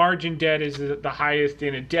saying margin debt is the highest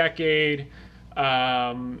in a decade.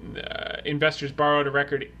 Investors borrowed a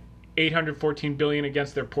record $814 billion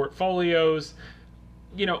against their portfolios.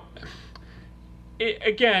 You know,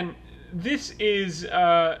 again, this is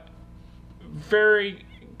very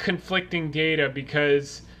conflicting data,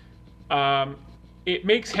 because it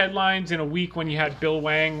makes headlines in a week when you had Bill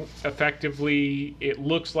Wang effectively, it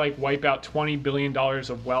looks like, wipe out $20 billion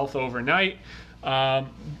of wealth overnight.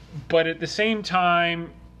 But at the same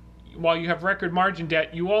time, while you have record margin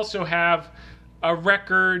debt, you also have a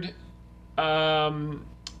record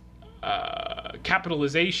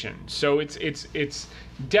capitalization. So it's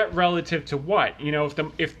debt relative to what? You know,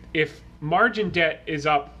 if margin debt is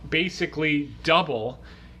up basically double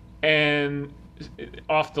and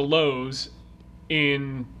off the lows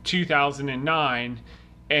in 2009,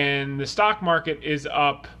 and the stock market is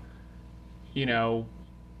up, you know,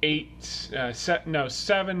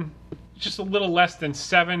 seven, just a little less than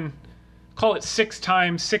seven, call it six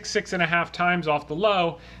and a half times off the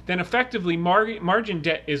low, then effectively margin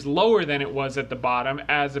debt is lower than it was at the bottom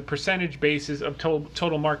as a percentage basis of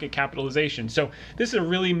total market capitalization. So this is a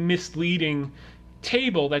really misleading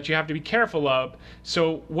table that you have to be careful of.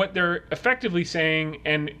 So what they're effectively saying,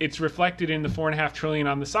 and it's reflected in the $4.5 trillion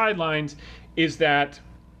on the sidelines, is that,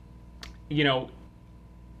 you know,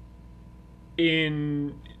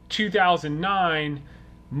 in 2009,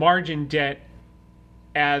 margin debt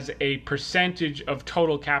as a percentage of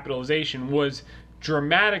total capitalization was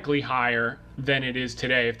dramatically higher than it is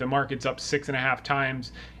today. If the market's up 6.5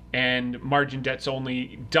 times and margin debt's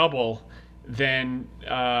only double, then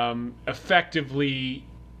effectively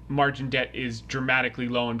margin debt is dramatically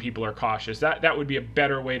low and people are cautious. That would be a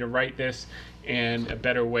better way to write this, and a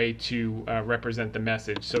better way to represent the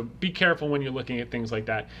message. So be careful when you're looking at things like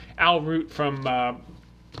that. Al Root from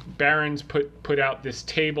Barron's put out this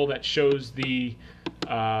table that shows the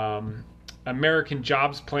American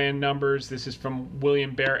Jobs Plan numbers. This is from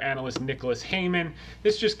William Blair analyst Nicholas Heyman.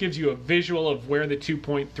 This just gives you a visual of where the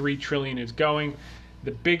 $2.3 trillion is going.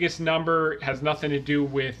 The biggest number has nothing to do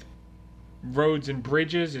with roads and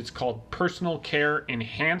bridges. It's called personal care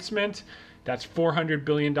enhancement. That's $400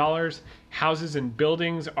 billion. Houses and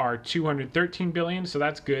buildings are $213 billion, so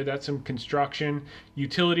that's good. That's some construction.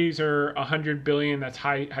 Utilities are $100 billion. That's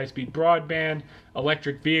high-speed broadband.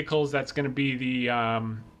 Electric vehicles, that's going to be the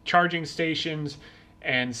charging stations.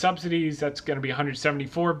 And subsidies, that's going to be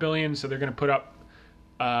 $174 billion. So they're going to put up,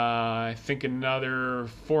 I think, another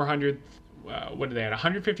 400. What do they have?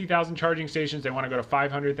 150,000 charging stations. They want to go to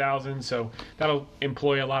 500,000. So that'll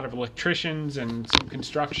employ a lot of electricians and some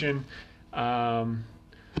construction.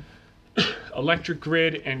 Electric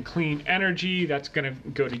grid and clean energy, that's going to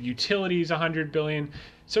go to utilities, $100 billion.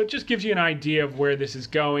 So it just gives you an idea of where this is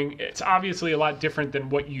going. It's obviously a lot different than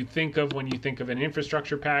what you think of when you think of an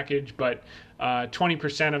infrastructure package, but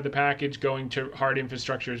 20% of the package going to hard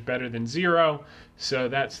infrastructure is better than zero. So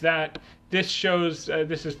that's that. This shows,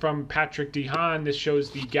 this is from Patrick DeHaan. This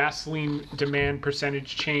shows the gasoline demand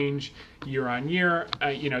percentage change year on year.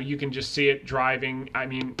 You can just see it driving. I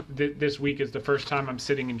mean, this week is the first time I'm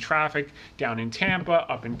sitting in traffic down in Tampa,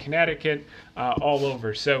 up in Connecticut, all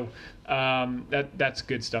over. So that's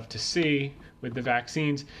good stuff to see with the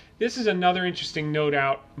vaccines. This is another interesting note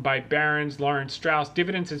out by Barron's, Lawrence Strauss.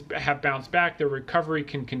 Dividends have bounced back. Their recovery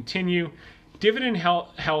can continue. Dividend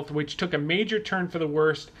health, which took a major turn for the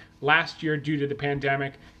worst last year due to the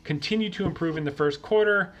pandemic, continued to improve in the first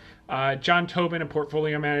quarter. John Tobin, a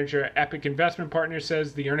portfolio manager at Epic Investment Partners,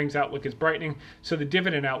 says the earnings outlook is brightening, so the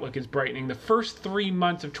dividend outlook is brightening. The first 3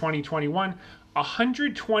 months of 2021,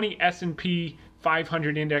 120 S&P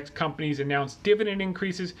 500 index companies announced dividend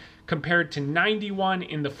increases compared to 91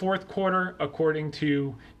 in the fourth quarter, according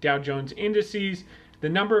to Dow Jones Indices. The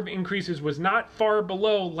number of increases was not far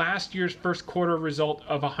below last year's first quarter result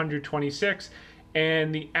of 126,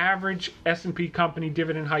 and the average S&P company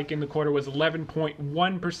dividend hike in the quarter was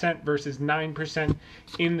 11.1% versus 9%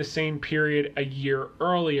 in the same period a year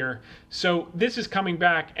earlier. So this is coming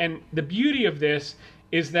back, and the beauty of this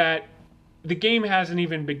is that the game hasn't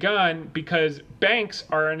even begun because banks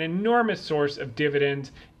are an enormous source of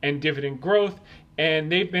dividends and dividend growth,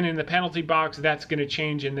 and they've been in the penalty box. That's going to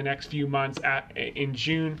change in the next few months in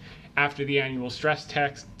June after the annual stress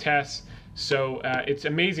tests. So it's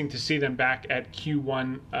amazing to see them back at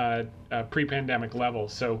Q1 pre-pandemic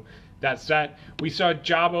levels. So that's that. We saw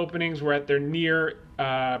job openings were at their near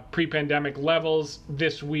pre-pandemic levels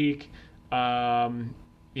this week. And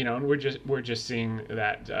we're just seeing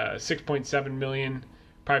that 6.7 million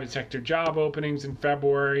private sector job openings in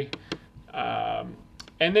February.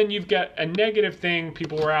 And then you've got a negative thing.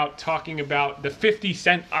 People were out talking about the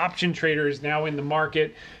 50-cent option trader is now in the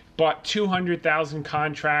market, bought 200,000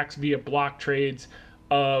 contracts via block trades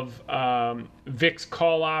of VIX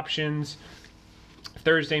call options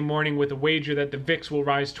Thursday morning with a wager that the VIX will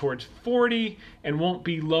rise towards 40 and won't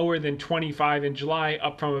be lower than 25 in July,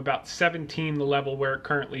 up from about 17, the level where it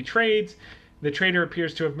currently trades. The trader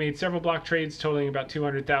appears to have made several block trades totaling about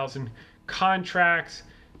 200,000 contracts.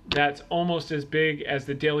 That's almost as big as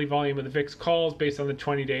the daily volume of the VIX calls based on the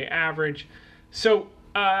 20-day average. So,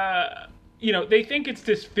 they think it's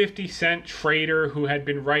this 50-cent trader who had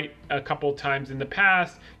been right a couple times in the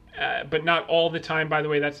past, but not all the time, by the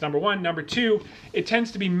way. That's number one. Number two, it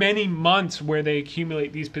tends to be many months where they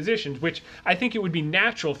accumulate these positions, which I think it would be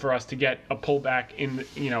natural for us to get a pullback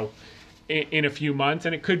in a few months,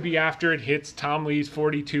 and it could be after it hits Tom Lee's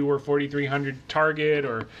 42 or 4,300 target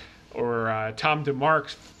or Tom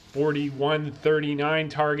DeMark's 4139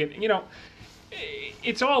 target.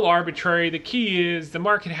 It's all arbitrary. The key is the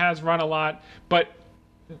market has run a lot, but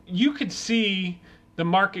you could see the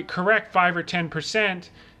market correct 5 or 10%.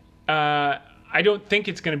 I don't think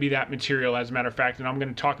it's going to be that material, as a matter of fact, and I'm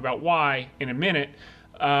going to talk about why in a minute.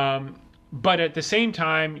 But at the same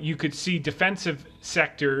time, you could see defensive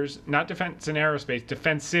sectors, not defense and aerospace,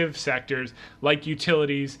 defensive sectors like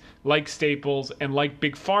utilities, like staples, and like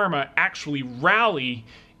big pharma actually rally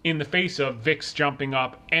in the face of VIX jumping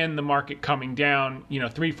up and the market coming down,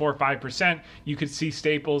 3, 4, 5%. You could see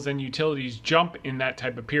staples and utilities jump in that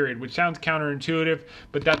type of period, which sounds counterintuitive,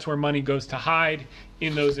 but that's where money goes to hide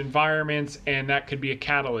in those environments, and that could be a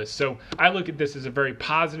catalyst. So I look at this as a very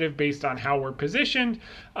positive based on how we're positioned,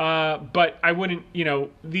 but I wouldn't,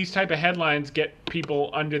 these type of headlines get people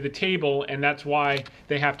under the table, and that's why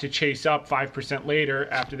they have to chase up 5% later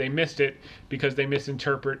after they missed it because they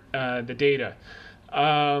misinterpret the data.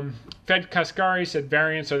 Fed Kasperi said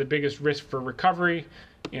variants are the biggest risk for recovery.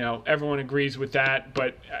 Everyone agrees with that,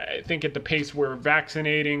 but I think at the pace we're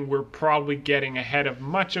vaccinating, we're probably getting ahead of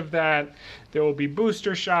much of that. There will be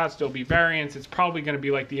booster shots, there'll be variants. It's probably going to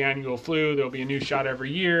be like the annual flu. There'll be a new shot every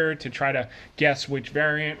year to try to guess which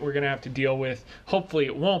variant we're going to have to deal with. Hopefully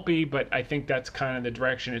it won't be, but I think that's kind of the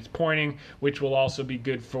direction it's pointing, which will also be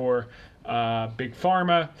good for big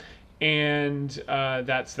pharma, and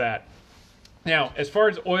that's that. Now, as far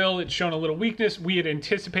as oil, it's shown a little weakness. We had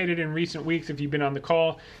anticipated in recent weeks, if you've been on the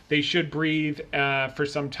call, they should breathe for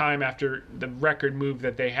some time after the record move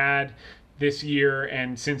that they had this year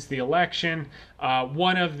and since the election.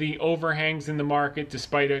 One of the overhangs in the market,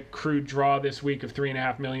 despite a crude draw this week of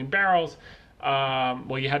 3.5 million barrels,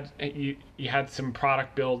 you had some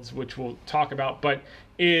product builds, which we'll talk about, but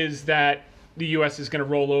is that the U.S. is going to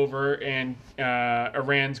roll over and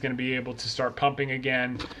Iran's going to be able to start pumping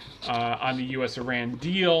again on the U.S.-Iran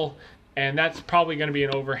deal. And that's probably going to be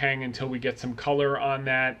an overhang until we get some color on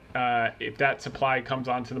that. If that supply comes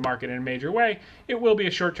onto the market in a major way, it will be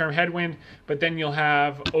a short-term headwind, but then you'll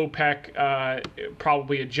have OPEC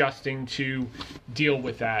probably adjusting to deal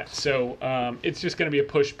with that. So it's just going to be a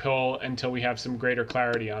push-pull until we have some greater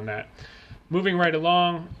clarity on that. Moving right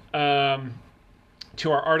along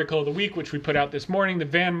to our article of the week, which we put out this morning, the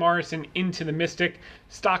Van Morrison Into the Mystic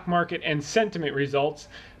Stock Market and Sentiment Results.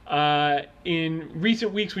 In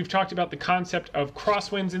recent weeks, we've talked about the concept of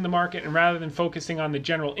crosswinds in the market, and rather than focusing on the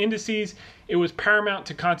general indices, it was paramount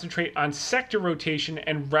to concentrate on sector rotation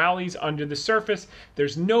and rallies under the surface.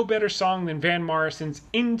 There's no better song than Van Morrison's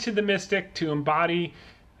Into the Mystic to embody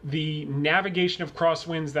the navigation of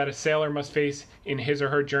crosswinds that a sailor must face in his or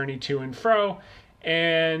her journey to and fro.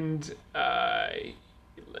 And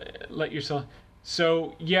let yourself...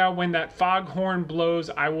 So, yeah, when that foghorn blows,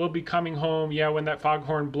 I will be coming home. Yeah, when that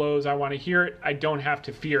foghorn blows, I want to hear it. I don't have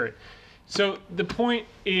to fear it. So the point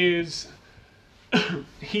is, there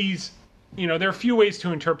are a few ways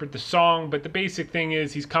to interpret the song, but the basic thing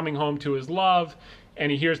is he's coming home to his love,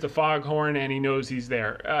 and he hears the foghorn, and he knows he's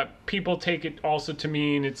there. People take it also to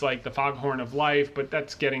mean it's like the foghorn of life, but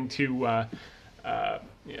that's getting too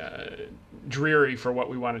dreary for what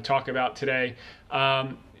we want to talk about today.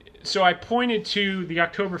 So I pointed to the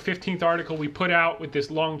October 15th article we put out with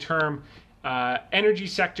this long-term energy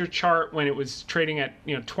sector chart when it was trading at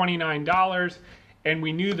 $29, and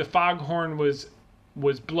we knew the foghorn was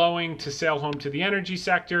blowing to sail home to the energy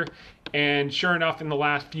sector, and sure enough, in the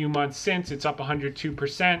last few months since, it's up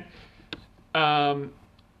 102%.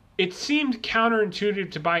 It seemed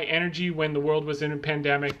counterintuitive to buy energy when the world was in a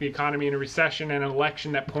pandemic, the economy in a recession, and an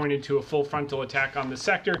election that pointed to a full frontal attack on the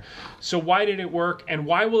sector. So why did it work, and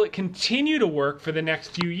why will it continue to work for the next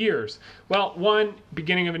few years? Well, one,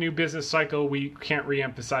 beginning of a new business cycle, we can't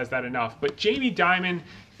reemphasize that enough. But Jamie Dimon,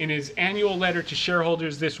 in his annual letter to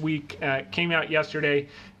shareholders this week, came out yesterday,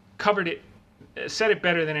 covered it, said it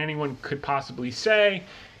better than anyone could possibly say.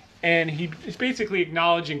 And he is basically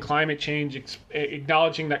acknowledging climate change,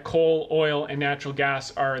 acknowledging that coal, oil, and natural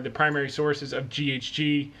gas are the primary sources of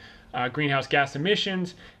GHG, greenhouse gas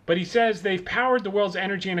emissions. But he says they've powered the world's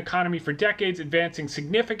energy and economy for decades, advancing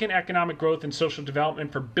significant economic growth and social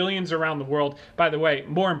development for billions around the world. By the way,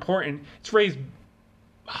 more important, it's raised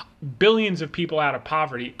billions of people out of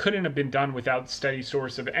poverty. It couldn't have been done without a steady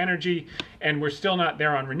source of energy, and we're still not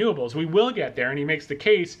there on renewables. We will get there, and he makes the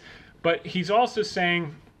case. But he's also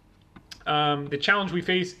saying... the challenge we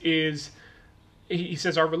face is, he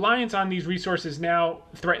says, our reliance on these resources now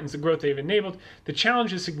threatens the growth they've enabled. The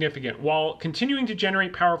challenge is significant. While continuing to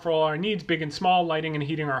generate power for all our needs, big and small, lighting and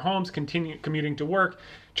heating our homes, commuting to work,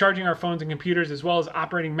 charging our phones and computers, as well as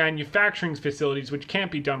operating manufacturing facilities, which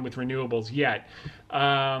can't be done with renewables yet.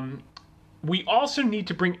 We also need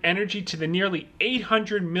to bring energy to the nearly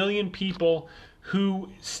 800 million people who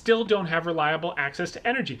still don't have reliable access to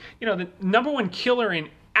energy. The number one killer in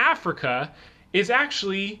Africa is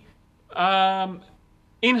actually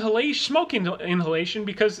smoke inhalation,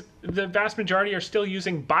 because the vast majority are still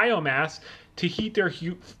using biomass to heat their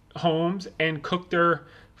homes and cook their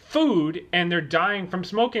food, and they're dying from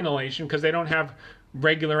smoke inhalation because they don't have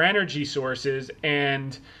regular energy sources,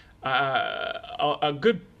 and a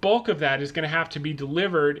good bulk of that is going to have to be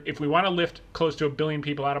delivered if we want to lift close to 1 billion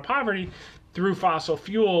people out of poverty through fossil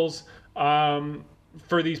fuels,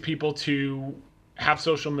 for these people to have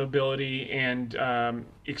social mobility and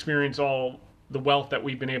experience all the wealth that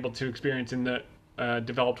we've been able to experience in the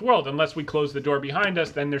developed world. Unless we close the door behind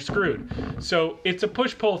us, then they're screwed. So it's a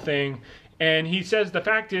push-pull thing. And he says the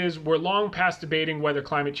fact is we're long past debating whether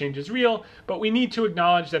climate change is real, but we need to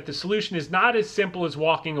acknowledge that the solution is not as simple as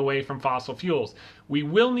walking away from fossil fuels. We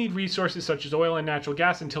will need resources such as oil and natural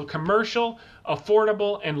gas until commercial,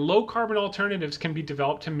 affordable, and low-carbon alternatives can be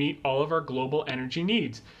developed to meet all of our global energy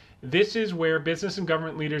needs. This is where business and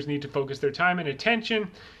government leaders need to focus their time and attention.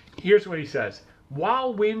 Here's what he says.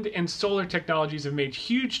 While wind and solar technologies have made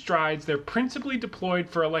huge strides, they're principally deployed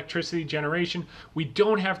for electricity generation. We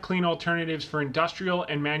don't have clean alternatives for industrial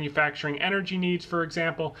and manufacturing energy needs, for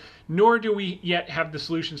example, nor do we yet have the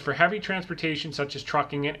solutions for heavy transportation such as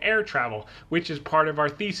trucking and air travel, which is part of our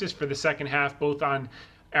thesis for the second half, both on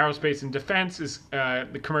aerospace and defense, is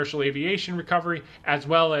the commercial aviation recovery, as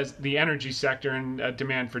well as the energy sector and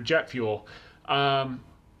demand for jet fuel.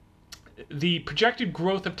 The projected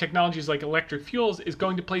growth of technologies like electric fuels is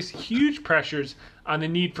going to place huge pressures on the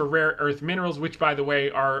need for rare earth minerals, which, by the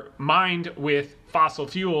way, are mined with fossil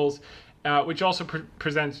fuels, which also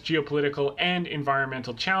presents geopolitical and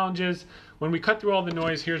environmental challenges. When we cut through all the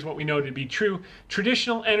noise, here's what we know to be true.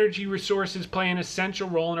 Traditional energy resources play an essential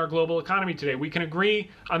role in our global economy today. We can agree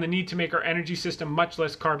on the need to make our energy system much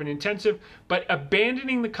less carbon intensive, but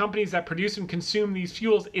abandoning the companies that produce and consume these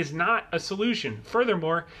fuels is not a solution.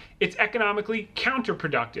 Furthermore, it's economically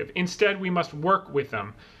counterproductive. Instead, we must work with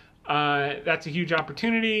them. That's a huge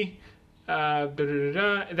opportunity.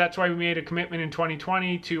 That's why we made a commitment in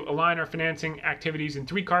 2020 to align our financing activities in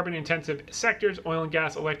 3 carbon-intensive sectors: oil and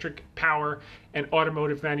gas, electric power, and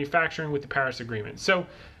automotive manufacturing with the Paris Agreement. So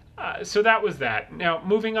that was that. Now,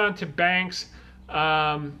 moving on to banks.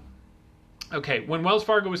 Okay, when Wells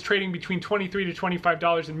Fargo was trading between $23 to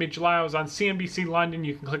 $25 in mid-July, I was on CNBC London.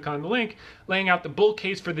 You can click on the link, laying out the bull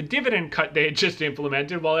case for the dividend cut they had just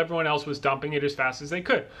implemented while everyone else was dumping it as fast as they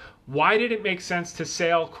could. Why did it make sense to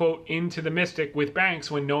sail, quote, into the Mystic with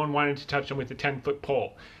banks when no one wanted to touch them with a 10-foot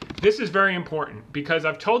pole? This is very important because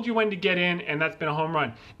I've told you when to get in, and that's been a home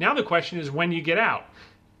run. Now the question is when you get out.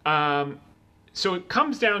 So it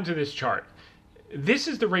comes down to this chart. This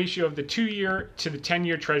is the ratio of the 2-year to the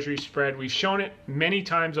 10-year Treasury spread. We've shown it many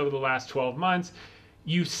times over the last 12 months.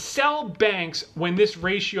 You sell banks when this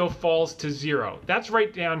ratio falls to 0. That's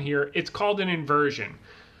right down here. It's called an inversion.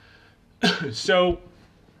 So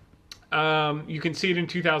you can see it in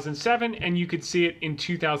 2007 and you could see it in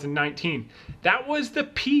 2019. That was the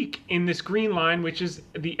peak in this green line, which is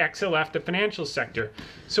the XLF, the financial sector.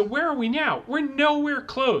 So where are we now? We're nowhere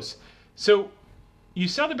close. So you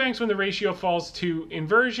sell the banks when the ratio falls to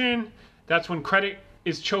inversion. That's when credit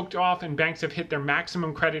is choked off and banks have hit their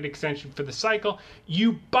maximum credit extension for the cycle.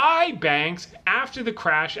 You buy banks after the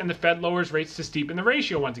crash and the Fed lowers rates to steepen the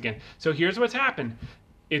ratio once again. So here's what's happened.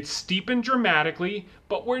 It's steepened dramatically,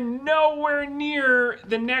 but we're nowhere near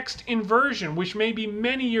the next inversion, which may be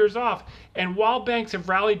many years off. And while banks have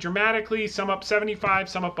rallied dramatically, some up 75,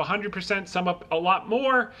 some up 100%, some up a lot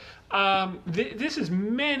more, this is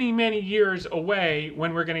many, many years away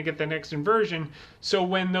when we're going to get the next inversion. So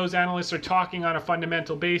when those analysts are talking on a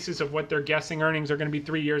fundamental basis of what they're guessing earnings are going to be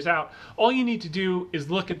 3 years out, all you need to do is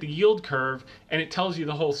look at the yield curve and it tells you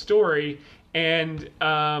the whole story. And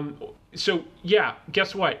so, yeah,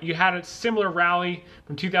 guess what? You had a similar rally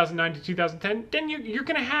from 2009 to 2010. Then you're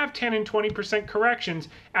going to have 10 and 20% corrections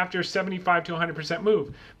after a 75 to 100%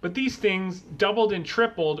 move. But these things doubled and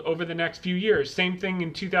tripled over the next few years. Same thing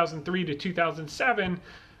in 2003 to 2007.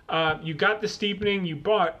 You got the steepening, you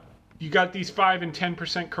got these 5 and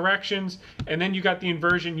 10% corrections, and then you got the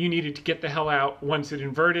inversion. You needed to get the hell out. Once it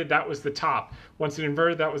inverted, that was the top. Once it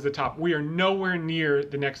inverted, that was the top. We are nowhere near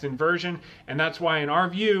the next inversion, and that's why, in our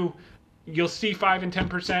view, you'll see 5 and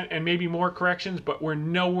 10% and maybe more corrections, but we're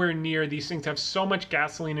nowhere near. These things have so much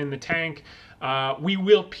gasoline in the tank. We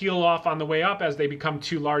will peel off on the way up as they become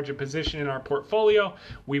too large a position in our portfolio.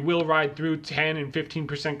 We will ride through 10 and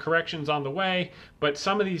 15% corrections on the way, but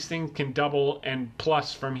some of these things can double and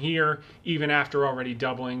plus from here, even after already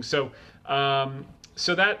doubling. So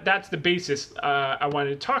that's the basis I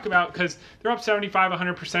wanted to talk about, because they're up 75,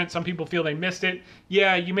 100%. Some people feel they missed it.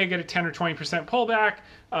 Yeah, you may get a 10 or 20% pullback,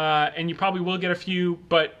 and you probably will get a few,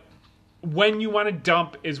 but when you want to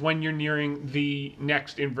dump is when you're nearing the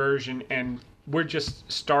next inversion, and we're just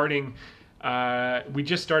starting. We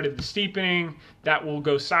just started the steepening. That will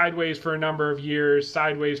go sideways for a number of years,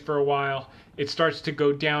 sideways for a while. It starts to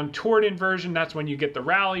go down toward inversion. That's when you get the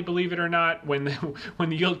rally, believe it or not, when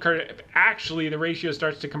the yield curve, actually the ratio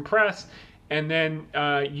starts to compress, and then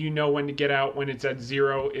you know when to get out. When it's at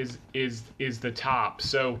 0 is the top.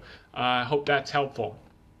 So I hope that's helpful.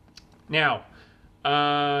 Now,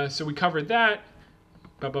 so we covered that.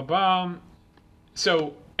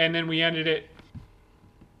 So, and then we ended it.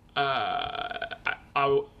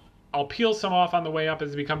 I'll peel some off on the way up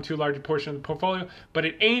as it becomes too large a portion of the portfolio, but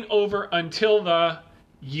it ain't over until the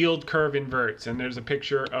yield curve inverts. And there's a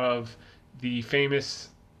picture of the famous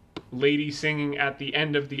lady singing at the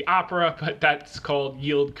end of the opera, but that's called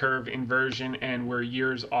yield curve inversion, and we're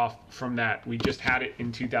years off from that. We just had it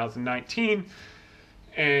in 2019,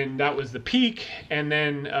 and that was the peak, and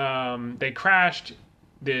then they crashed.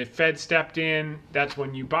 The Fed stepped in. That's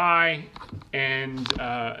when you buy, and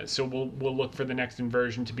so we'll look for the next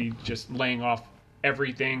inversion to be just laying off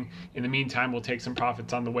everything. In the meantime, we'll take some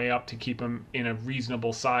profits on the way up to keep them in a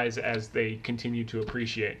reasonable size as they continue to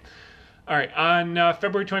appreciate. All right, on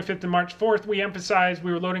February 25th and March 4th, we emphasized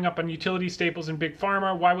we were loading up on utility staples and big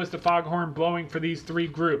pharma. Why was the foghorn blowing for these 3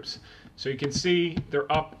 groups? So you can see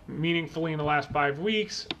they're up meaningfully in the last 5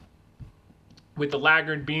 weeks, with the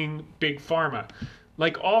laggard being big pharma.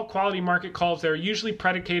 Like all quality market calls, they're usually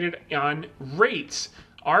predicated on rates.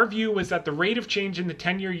 Our view was that the rate of change in the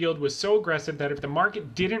 10-year yield was so aggressive that if the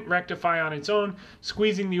market didn't rectify on its own,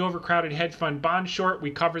 squeezing the overcrowded hedge fund bond short,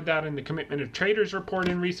 we covered that in the Commitment of Traders report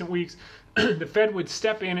in recent weeks, the Fed would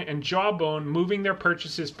step in and jawbone, moving their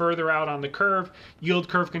purchases further out on the curve, yield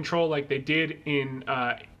curve control like they did in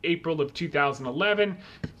April of 2011,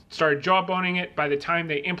 started jawboning it. By the time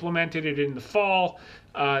they implemented it in the fall,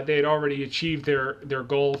 they had already achieved their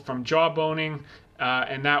goal from jawboning.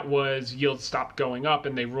 And that was yields stopped going up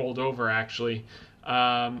and they rolled over actually.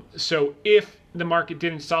 So if the market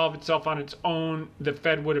didn't solve itself on its own, the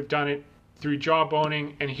Fed would have done it through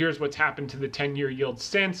jawboning. And here's what's happened to the 10-year yield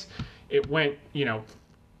since. It went,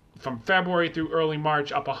 from February through early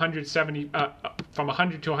March up from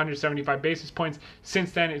 100 to 175 basis points.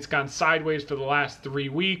 Since then, it's gone sideways for the last 3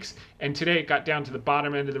 weeks. And today it got down to the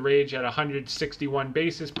bottom end of the range at 161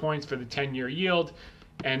 basis points for the 10-year yield.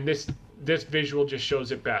 And this visual just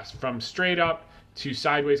shows it best, from straight up to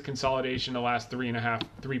sideways consolidation the last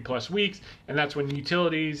 3+ weeks. And that's when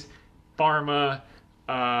utilities, pharma,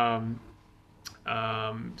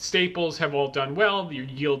 staples have all done well. You're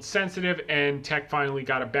yield sensitive, and tech finally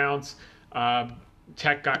got a bounce.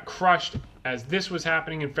 Tech got crushed as this was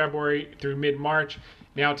happening in February through mid-March.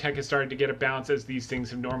 Now tech has started to get a bounce as these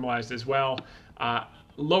things have normalized as well.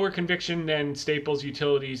 Lower conviction than staples,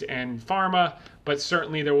 utilities, and pharma, but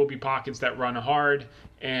certainly there will be pockets that run hard,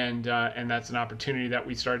 and that's an opportunity that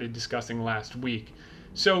we started discussing last week.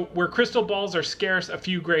 So where crystal balls are scarce, a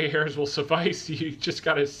few gray hairs will suffice. You just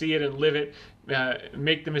got to see it and live it,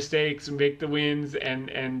 make the mistakes, make the wins,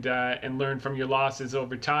 and learn from your losses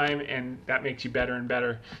over time, and that makes you better and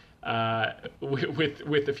better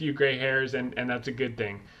with a few gray hairs, and that's a good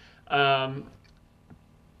thing.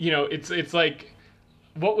 It's like,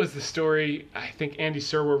 what was the story? I think Andy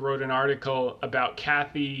Serwer wrote an article about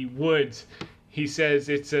Cathie Woods. He says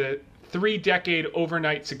it's a 3-decade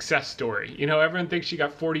overnight success story. Everyone thinks she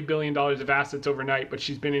got $40 billion of assets overnight, but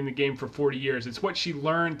she's been in the game for 40 years. It's what she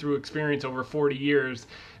learned through experience over 40 years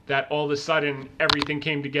that all of a sudden everything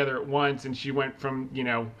came together at once, and she went from,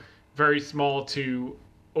 very small to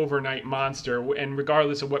overnight monster. And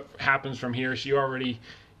regardless of what happens from here, she already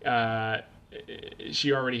hit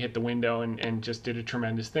the window and just did a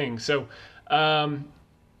tremendous thing. So,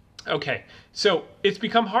 okay. So it's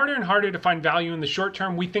become harder and harder to find value in the short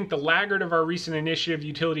term. We think the laggard of our recent initiative,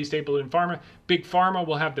 utility, staple, and pharma, big pharma,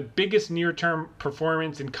 will have the biggest near-term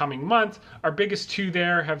performance in coming months. Our biggest two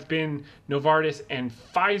there have been Novartis and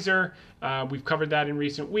Pfizer. We've covered that in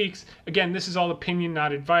recent weeks. Again, this is all opinion,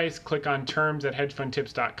 not advice. Click on terms at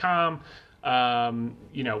hedgefundtips.com.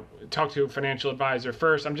 Talk to a financial advisor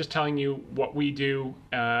first. I'm just telling you what we do,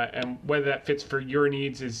 and whether that fits for your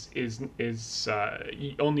needs is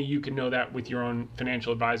only you can know that with your own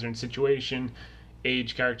financial advisor and situation,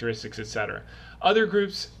 age, characteristics, etc. Other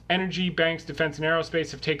groups, energy, banks, defense, and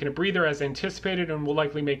aerospace, have taken a breather as anticipated and will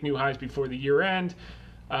likely make new highs before the year end.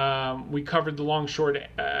 We covered the long-short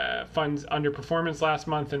funds underperformance last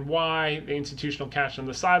month and why, the institutional cash on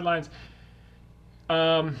the sidelines.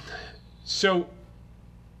 So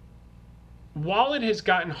while it has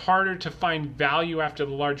gotten harder to find value after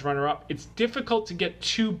the large runner-up, it's difficult to get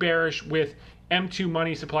too bearish with M2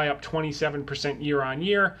 money supply up 27% year on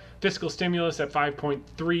year, fiscal stimulus at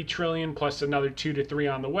 $5.3 trillion plus another 2 to 3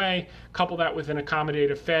 on the way. Couple that with an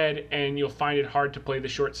accommodative Fed, and you'll find it hard to play the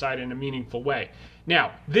short side in a meaningful way.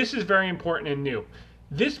 Now, this is very important and new.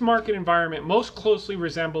 This market environment most closely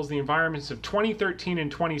resembles the environments of 2013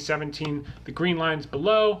 and 2017, the green lines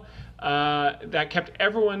below, that kept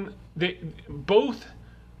everyone, both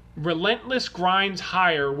relentless grinds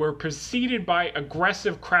higher were preceded by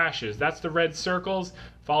aggressive crashes. That's the red circles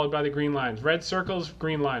followed by the green lines. Red circles,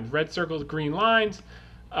 green lines. Red circles, green lines.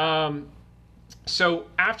 So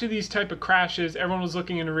after these type of crashes, everyone was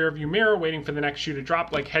looking in the rearview mirror, waiting for the next shoe to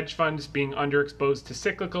drop, like hedge funds being underexposed to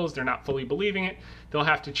cyclicals. They're not fully believing it. They'll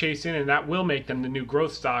have to chase in, and that will make them the new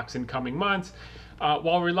growth stocks in coming months.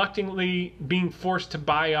 While reluctantly being forced to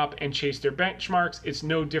buy up and chase their benchmarks, it's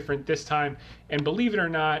no different this time. And believe it or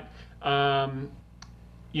not,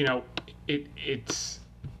 it's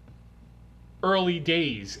early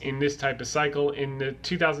days in this type of cycle. In the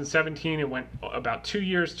 2017, it went about 2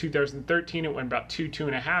 years. 2013, it went about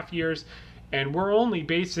 2.5 years. And we're only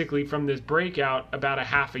basically from this breakout about a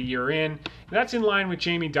half a year in. And that's in line with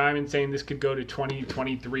Jamie Dimon saying this could go to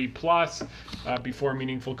 2023 plus before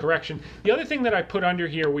meaningful correction. The other thing that I put under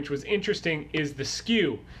here, which was interesting, is the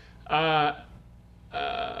skew.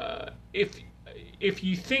 If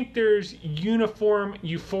you think there's uniform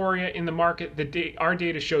euphoria in the market, our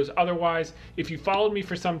data shows otherwise. If you followed me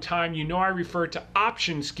for some time, you know I refer to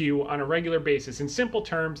option skew on a regular basis. In simple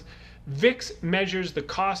terms, VIX measures the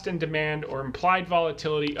cost and demand or implied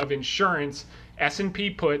volatility of insurance, S&P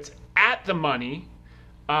puts, at the money,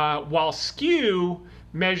 while Skew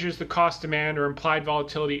measures the cost, demand, or implied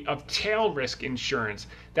volatility of tail risk insurance.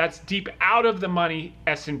 That's deep out of the money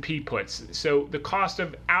S&P puts. So the cost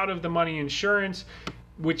of out of the money insurance,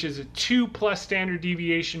 which is a 2+ standard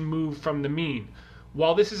deviation move from the mean.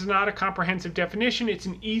 While this is not a comprehensive definition, it's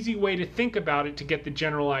an easy way to think about it to get the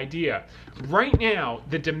general idea. Right now,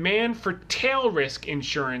 the demand for tail risk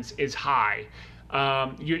insurance is high.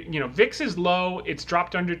 VIX is low. It's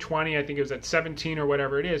dropped under 20. I think it was at 17 or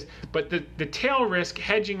whatever it is. But the tail risk,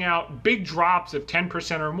 hedging out big drops of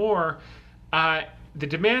 10% or more, the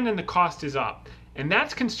demand and the cost is up. And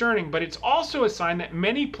that's concerning, but it's also a sign that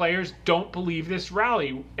many players don't believe this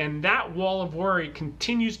rally. And that wall of worry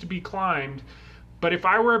continues to be climbed. But if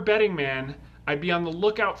I were a betting man, I'd be on the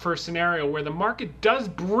lookout for a scenario where the market does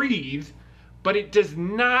breathe, but it does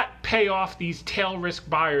not pay off these tail risk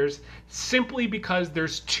buyers simply because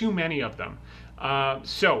there's too many of them.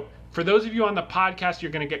 So for those of you on the podcast,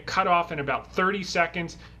 you're going to get cut off in about 30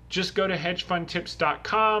 seconds. Just go to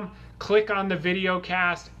hedgefundtips.com, click on the video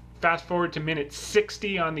cast, fast forward to minute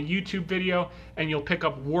 60 on the YouTube video, and you'll pick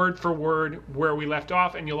up word for word where we left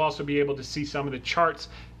off, and you'll also be able to see some of the charts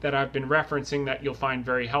that I've been referencing that you'll find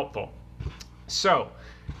very helpful. So,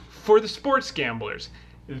 for the sports gamblers,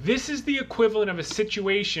 this is the equivalent of a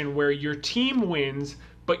situation where your team wins,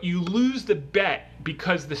 but you lose the bet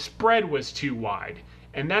because the spread was too wide.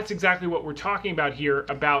 And that's exactly what we're talking about here,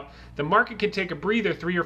 about the market can take a breather 3 or